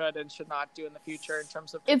I should and should not do in the future in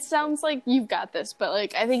terms of. It sounds like you've got this, but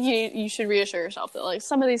like I think you should reassure yourself that like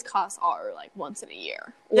some of these costs are like once in a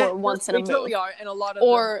year or once in a month. They totally are, and a lot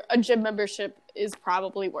of a gym membership is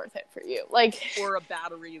probably worth it for you, like, or a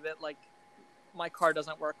battery that like my car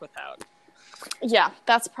doesn't work without. Yeah,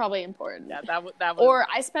 that's probably important. Yeah, that was. Or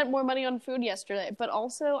I spent more money on food yesterday, but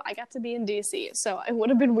also I got to be in DC, so it would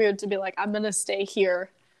have been weird to be like, I'm gonna stay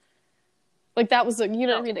here. Like, that was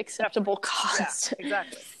acceptable cost. Yeah,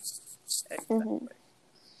 exactly. Mm-hmm.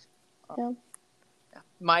 Yeah.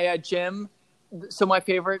 My gym. So my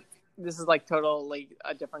favorite. This is like totally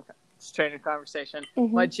a different strain of conversation.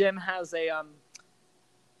 Mm-hmm. My gym has a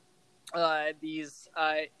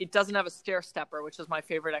it doesn't have a stair stepper, which is my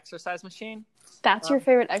favorite exercise machine. That's your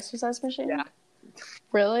favorite exercise machine? Yeah.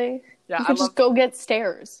 Really? Yeah. You could just go get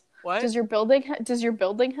stairs. What? Does your building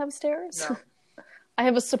have stairs? No. I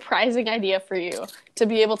have a surprising idea for you to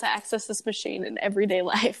be able to access this machine in everyday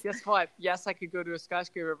life. Guess what? Yes, I could go to a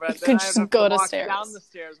skyscraper, but then I have to go walk down the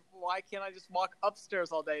stairs. Why can't I just walk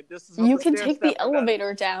upstairs all day? This is what you can take the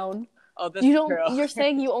elevator down. Oh, that's true. You're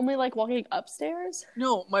saying you only like walking upstairs?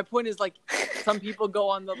 No, my point is, like, some people go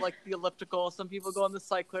on the elliptical, some people go on the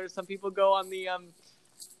cycler, some people go on the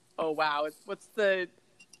oh wow, what's the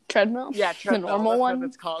treadmill? Yeah, treadmill. The normal one. What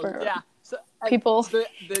it's called. Yeah. So people. The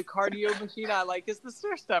cardio machine I like is the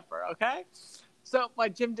stair stepper. Okay. So my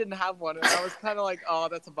gym didn't have one, and I was kind of like, "Oh,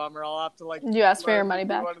 that's a bummer. I'll have to like." You asked for your money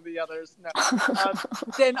back. One of the others. No.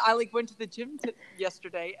 Then I went to the gym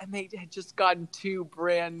yesterday, and they had just gotten 2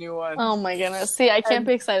 brand new ones. Oh my goodness! See, I can't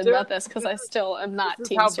be excited about this because I still am not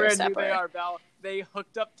team stair stepper. How brand new they are, Belle. They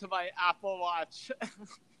hooked up to my Apple Watch.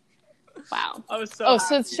 Wow. I was so happy.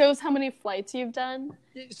 So it shows how many flights you've done?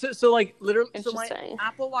 So like literally, so my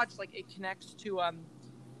Apple Watch, like, it connects to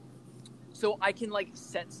so I can like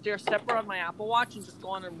set stair stepper on my Apple Watch and just go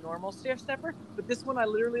on a normal stair stepper. But this one, I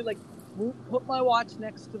literally like put my watch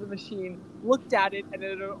next to the machine, looked at it, and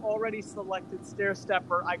it had already selected stair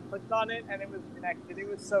stepper. I clicked on it, and it was connected. It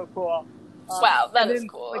was so cool. Wow, that is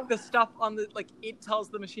cool. Like, the stuff on the, like, it tells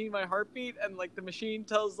the machine my heartbeat, and like the machine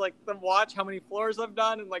tells like the watch how many floors I've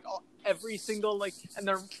done, and like every single, like, and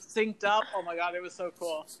they're synced up. Oh my god, it was so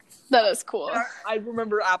cool. That is cool. I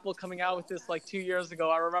remember Apple coming out with this like 2 years ago.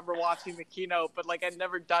 I remember watching the keynote, but like I'd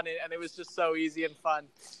never done it, and it was just so easy and fun.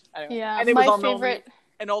 Anyway, yeah, and it my was favorite.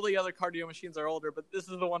 And all the other cardio machines are older, but this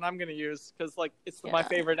is the one I'm going to use because, like, it's my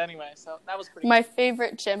favorite anyway. So that was pretty My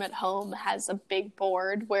favorite gym at home has a big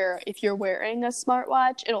board where if you're wearing a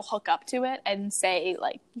smartwatch, it'll hook up to it and say,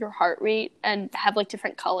 like, your heart rate and have, like,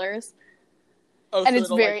 different colors. Oh, and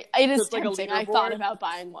so it is like tempting. I thought about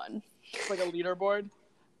buying one. It's like a leaderboard?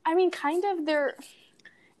 I mean, kind of.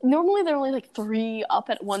 Normally they're only, like, 3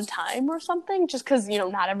 up at one time or something, just because,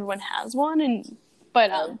 not everyone has one.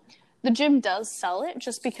 But the gym does sell it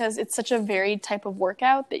just because it's such a varied type of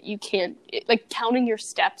workout that you can't, like, counting your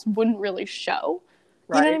steps wouldn't really show.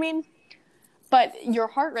 You know what I mean? But your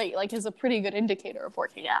heart rate, like, is a pretty good indicator of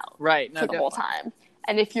working out. Right. For the whole time.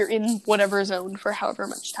 And if you're in whatever zone for however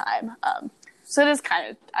much time. So it is kind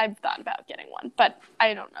of, I've thought about getting one, but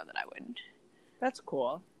I don't know that I would That's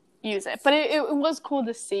cool. use it. But it was cool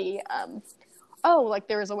to see, like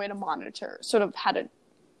there was a way to monitor sort of how to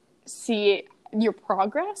see your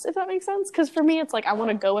progress, if that makes sense. Because for me, it's like I want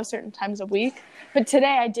to go a certain times a week. But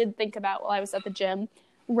today I did think about while I was at the gym,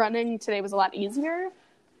 running today was a lot easier.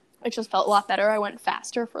 It just felt a lot better. I went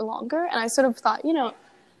faster for longer. And I sort of thought,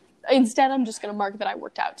 instead I'm just going to mark that I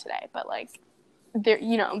worked out today. But like, there,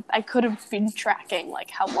 I could have been tracking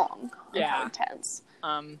like how long and how intense.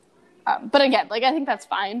 But again, like I think that's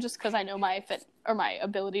fine just because I know my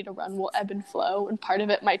ability to run will ebb and flow. And part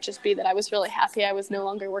of it might just be that I was really happy I was no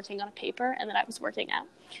longer working on a paper and that I was working out.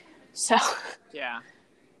 So. Yeah.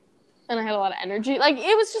 And I had a lot of energy. Like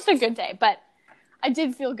it was just a good day, but I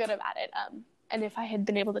did feel good about it. And if I had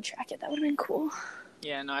been able to track it, that would have been cool.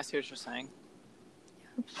 Yeah, no, I see what you're saying.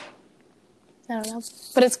 I don't know.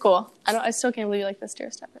 But it's cool. I still can't believe you like the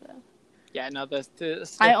stair stepper though. Yeah, no,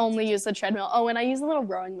 I only use the treadmill. Oh, and I use a little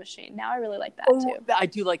rowing machine. Now I really like that too. I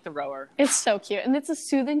do like the rower. It's so cute. And it's a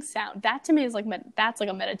soothing sound. That to me is like, that's like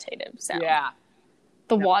a meditative sound. Yeah.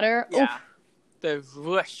 The water. Yeah. Oof. The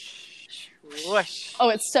whoosh. Whoosh. Oh,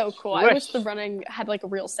 it's so cool. Whoosh. I wish the running had like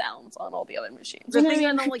real sounds on all the other machines. The thing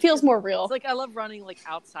it feels more real. It's like I love running like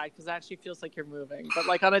outside because it actually feels like you're moving. But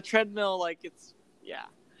like on a treadmill, like it's, yeah.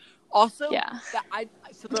 Also,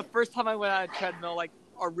 so the first time I went on a treadmill, like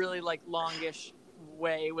a really like longish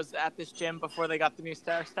way was at this gym before they got the new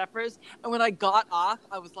stair steppers. And when I got off,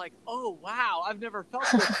 I was like, oh wow, I've never felt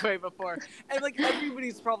this way before. And like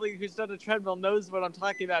everybody's probably who's done a treadmill knows what I'm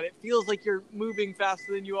talking about. It feels like you're moving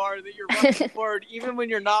faster than you are, that you're running forward even when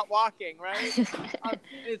you're not walking, right?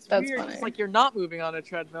 It's That's weird. funny. It's like you're not moving on a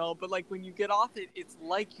treadmill, but like when you get off it, it's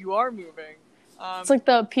like you are moving. It's like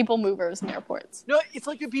the people movers in airports. No, it's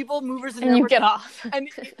like the people movers in and airports. You get off. And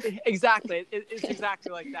exactly. It's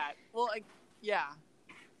exactly like that. Well, like, yeah.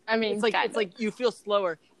 I mean, it's like you feel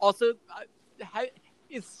slower. Also,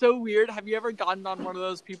 it's so weird. Have you ever gotten on one of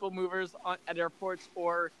those people movers at airports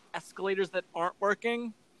or escalators that aren't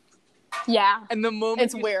working? Yeah. And the moment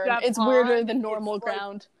it's weird. It's weirder than normal it's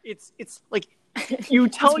ground. Like, it's like you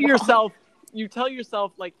tell yourself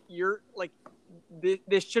like you're like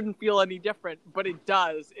this shouldn't feel any different, but it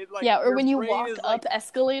does. It like or when you walk up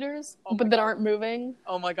escalators, but that aren't moving.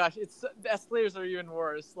 Oh my gosh, the escalators are even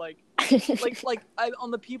worse. Like,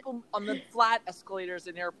 on the flat escalators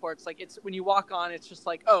in airports, like it's when you walk on, it's just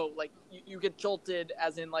like like you get jolted,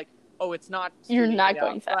 as in like it's not. You're not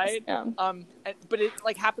going fast, right? Yeah. But it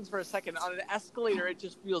like happens for a second. On an escalator, it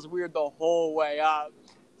just feels weird the whole way up.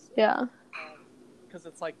 Yeah. Because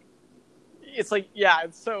it's like, yeah,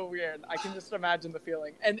 it's so weird. I can just imagine the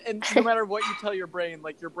feeling. And no matter what you tell your brain,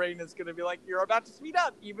 like your brain is going to be like, you're about to speed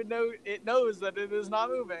up, even though it knows that it is not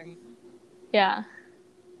moving. Yeah.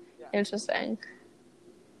 Interesting.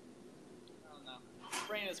 I don't know.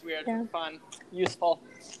 Brain is weird, fun, useful.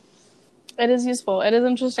 It is useful. It is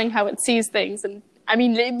interesting how it sees things. And I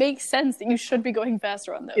mean, it makes sense that you should be going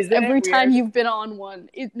faster on those. Every time you've been on one,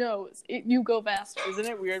 it knows. You go faster. Isn't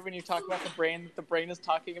it weird when you talk about the brain, that the brain is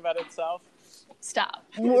talking about itself? Stop.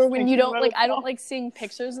 Or when you don't like, I don't like seeing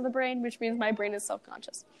pictures of the brain, which means my brain is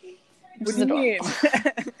self-conscious. What do you mean?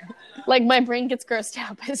 Like my brain gets grossed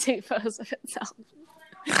out by seeing photos of itself.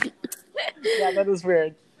 Yeah, that is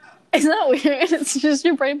weird. It's not weird. It's just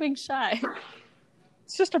your brain being shy.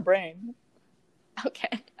 It's just a brain.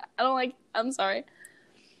 Okay. I'm sorry.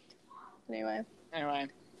 Anyway.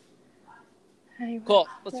 Cool.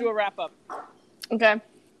 Let's do a wrap up. Okay.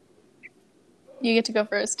 You get to go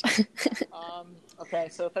first. Okay,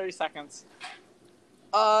 so 30 seconds.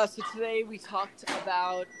 So today we talked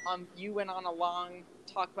about, you went on a long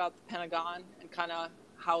talk about the Pentagon and kind of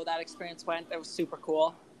how that experience went. That was super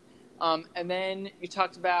cool. And then you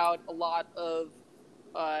talked about a lot of,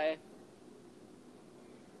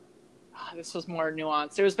 this was more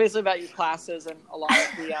nuanced. It was basically about your classes and a lot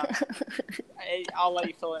of the, I'll let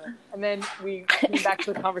you fill in. And then we came back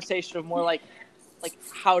to the conversation of more like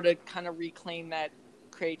how to kind of reclaim that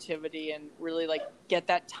creativity and really like get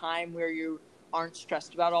that time where you aren't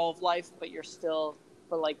stressed about all of life, but you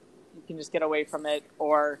can just get away from it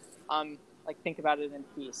or like think about it in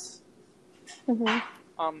peace. Mm-hmm.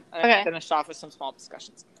 And I finished off with some small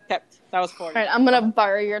discussions. Okay, that was 40. All right, I'm going to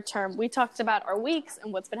borrow your term. We talked about our weeks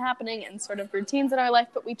and what's been happening and sort of routines in our life,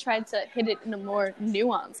 but we tried to hit it in a more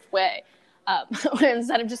nuanced way.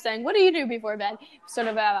 Instead of just saying, what do you do before bed? Sort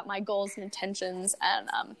of about my goals and intentions and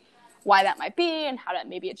why that might be and how to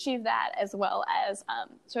maybe achieve that, as well as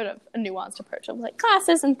sort of a nuanced approach of like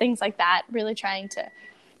classes and things like that, really trying to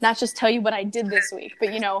not just tell you what I did this week, but,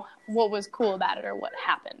 what was cool about it or what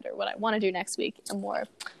happened or what I want to do next week in a more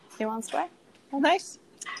nuanced way. Oh, nice.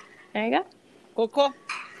 There you go. Cool.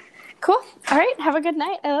 Cool. All right. Have a good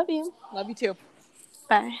night. I love you. Love you too.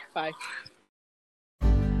 Bye. Bye.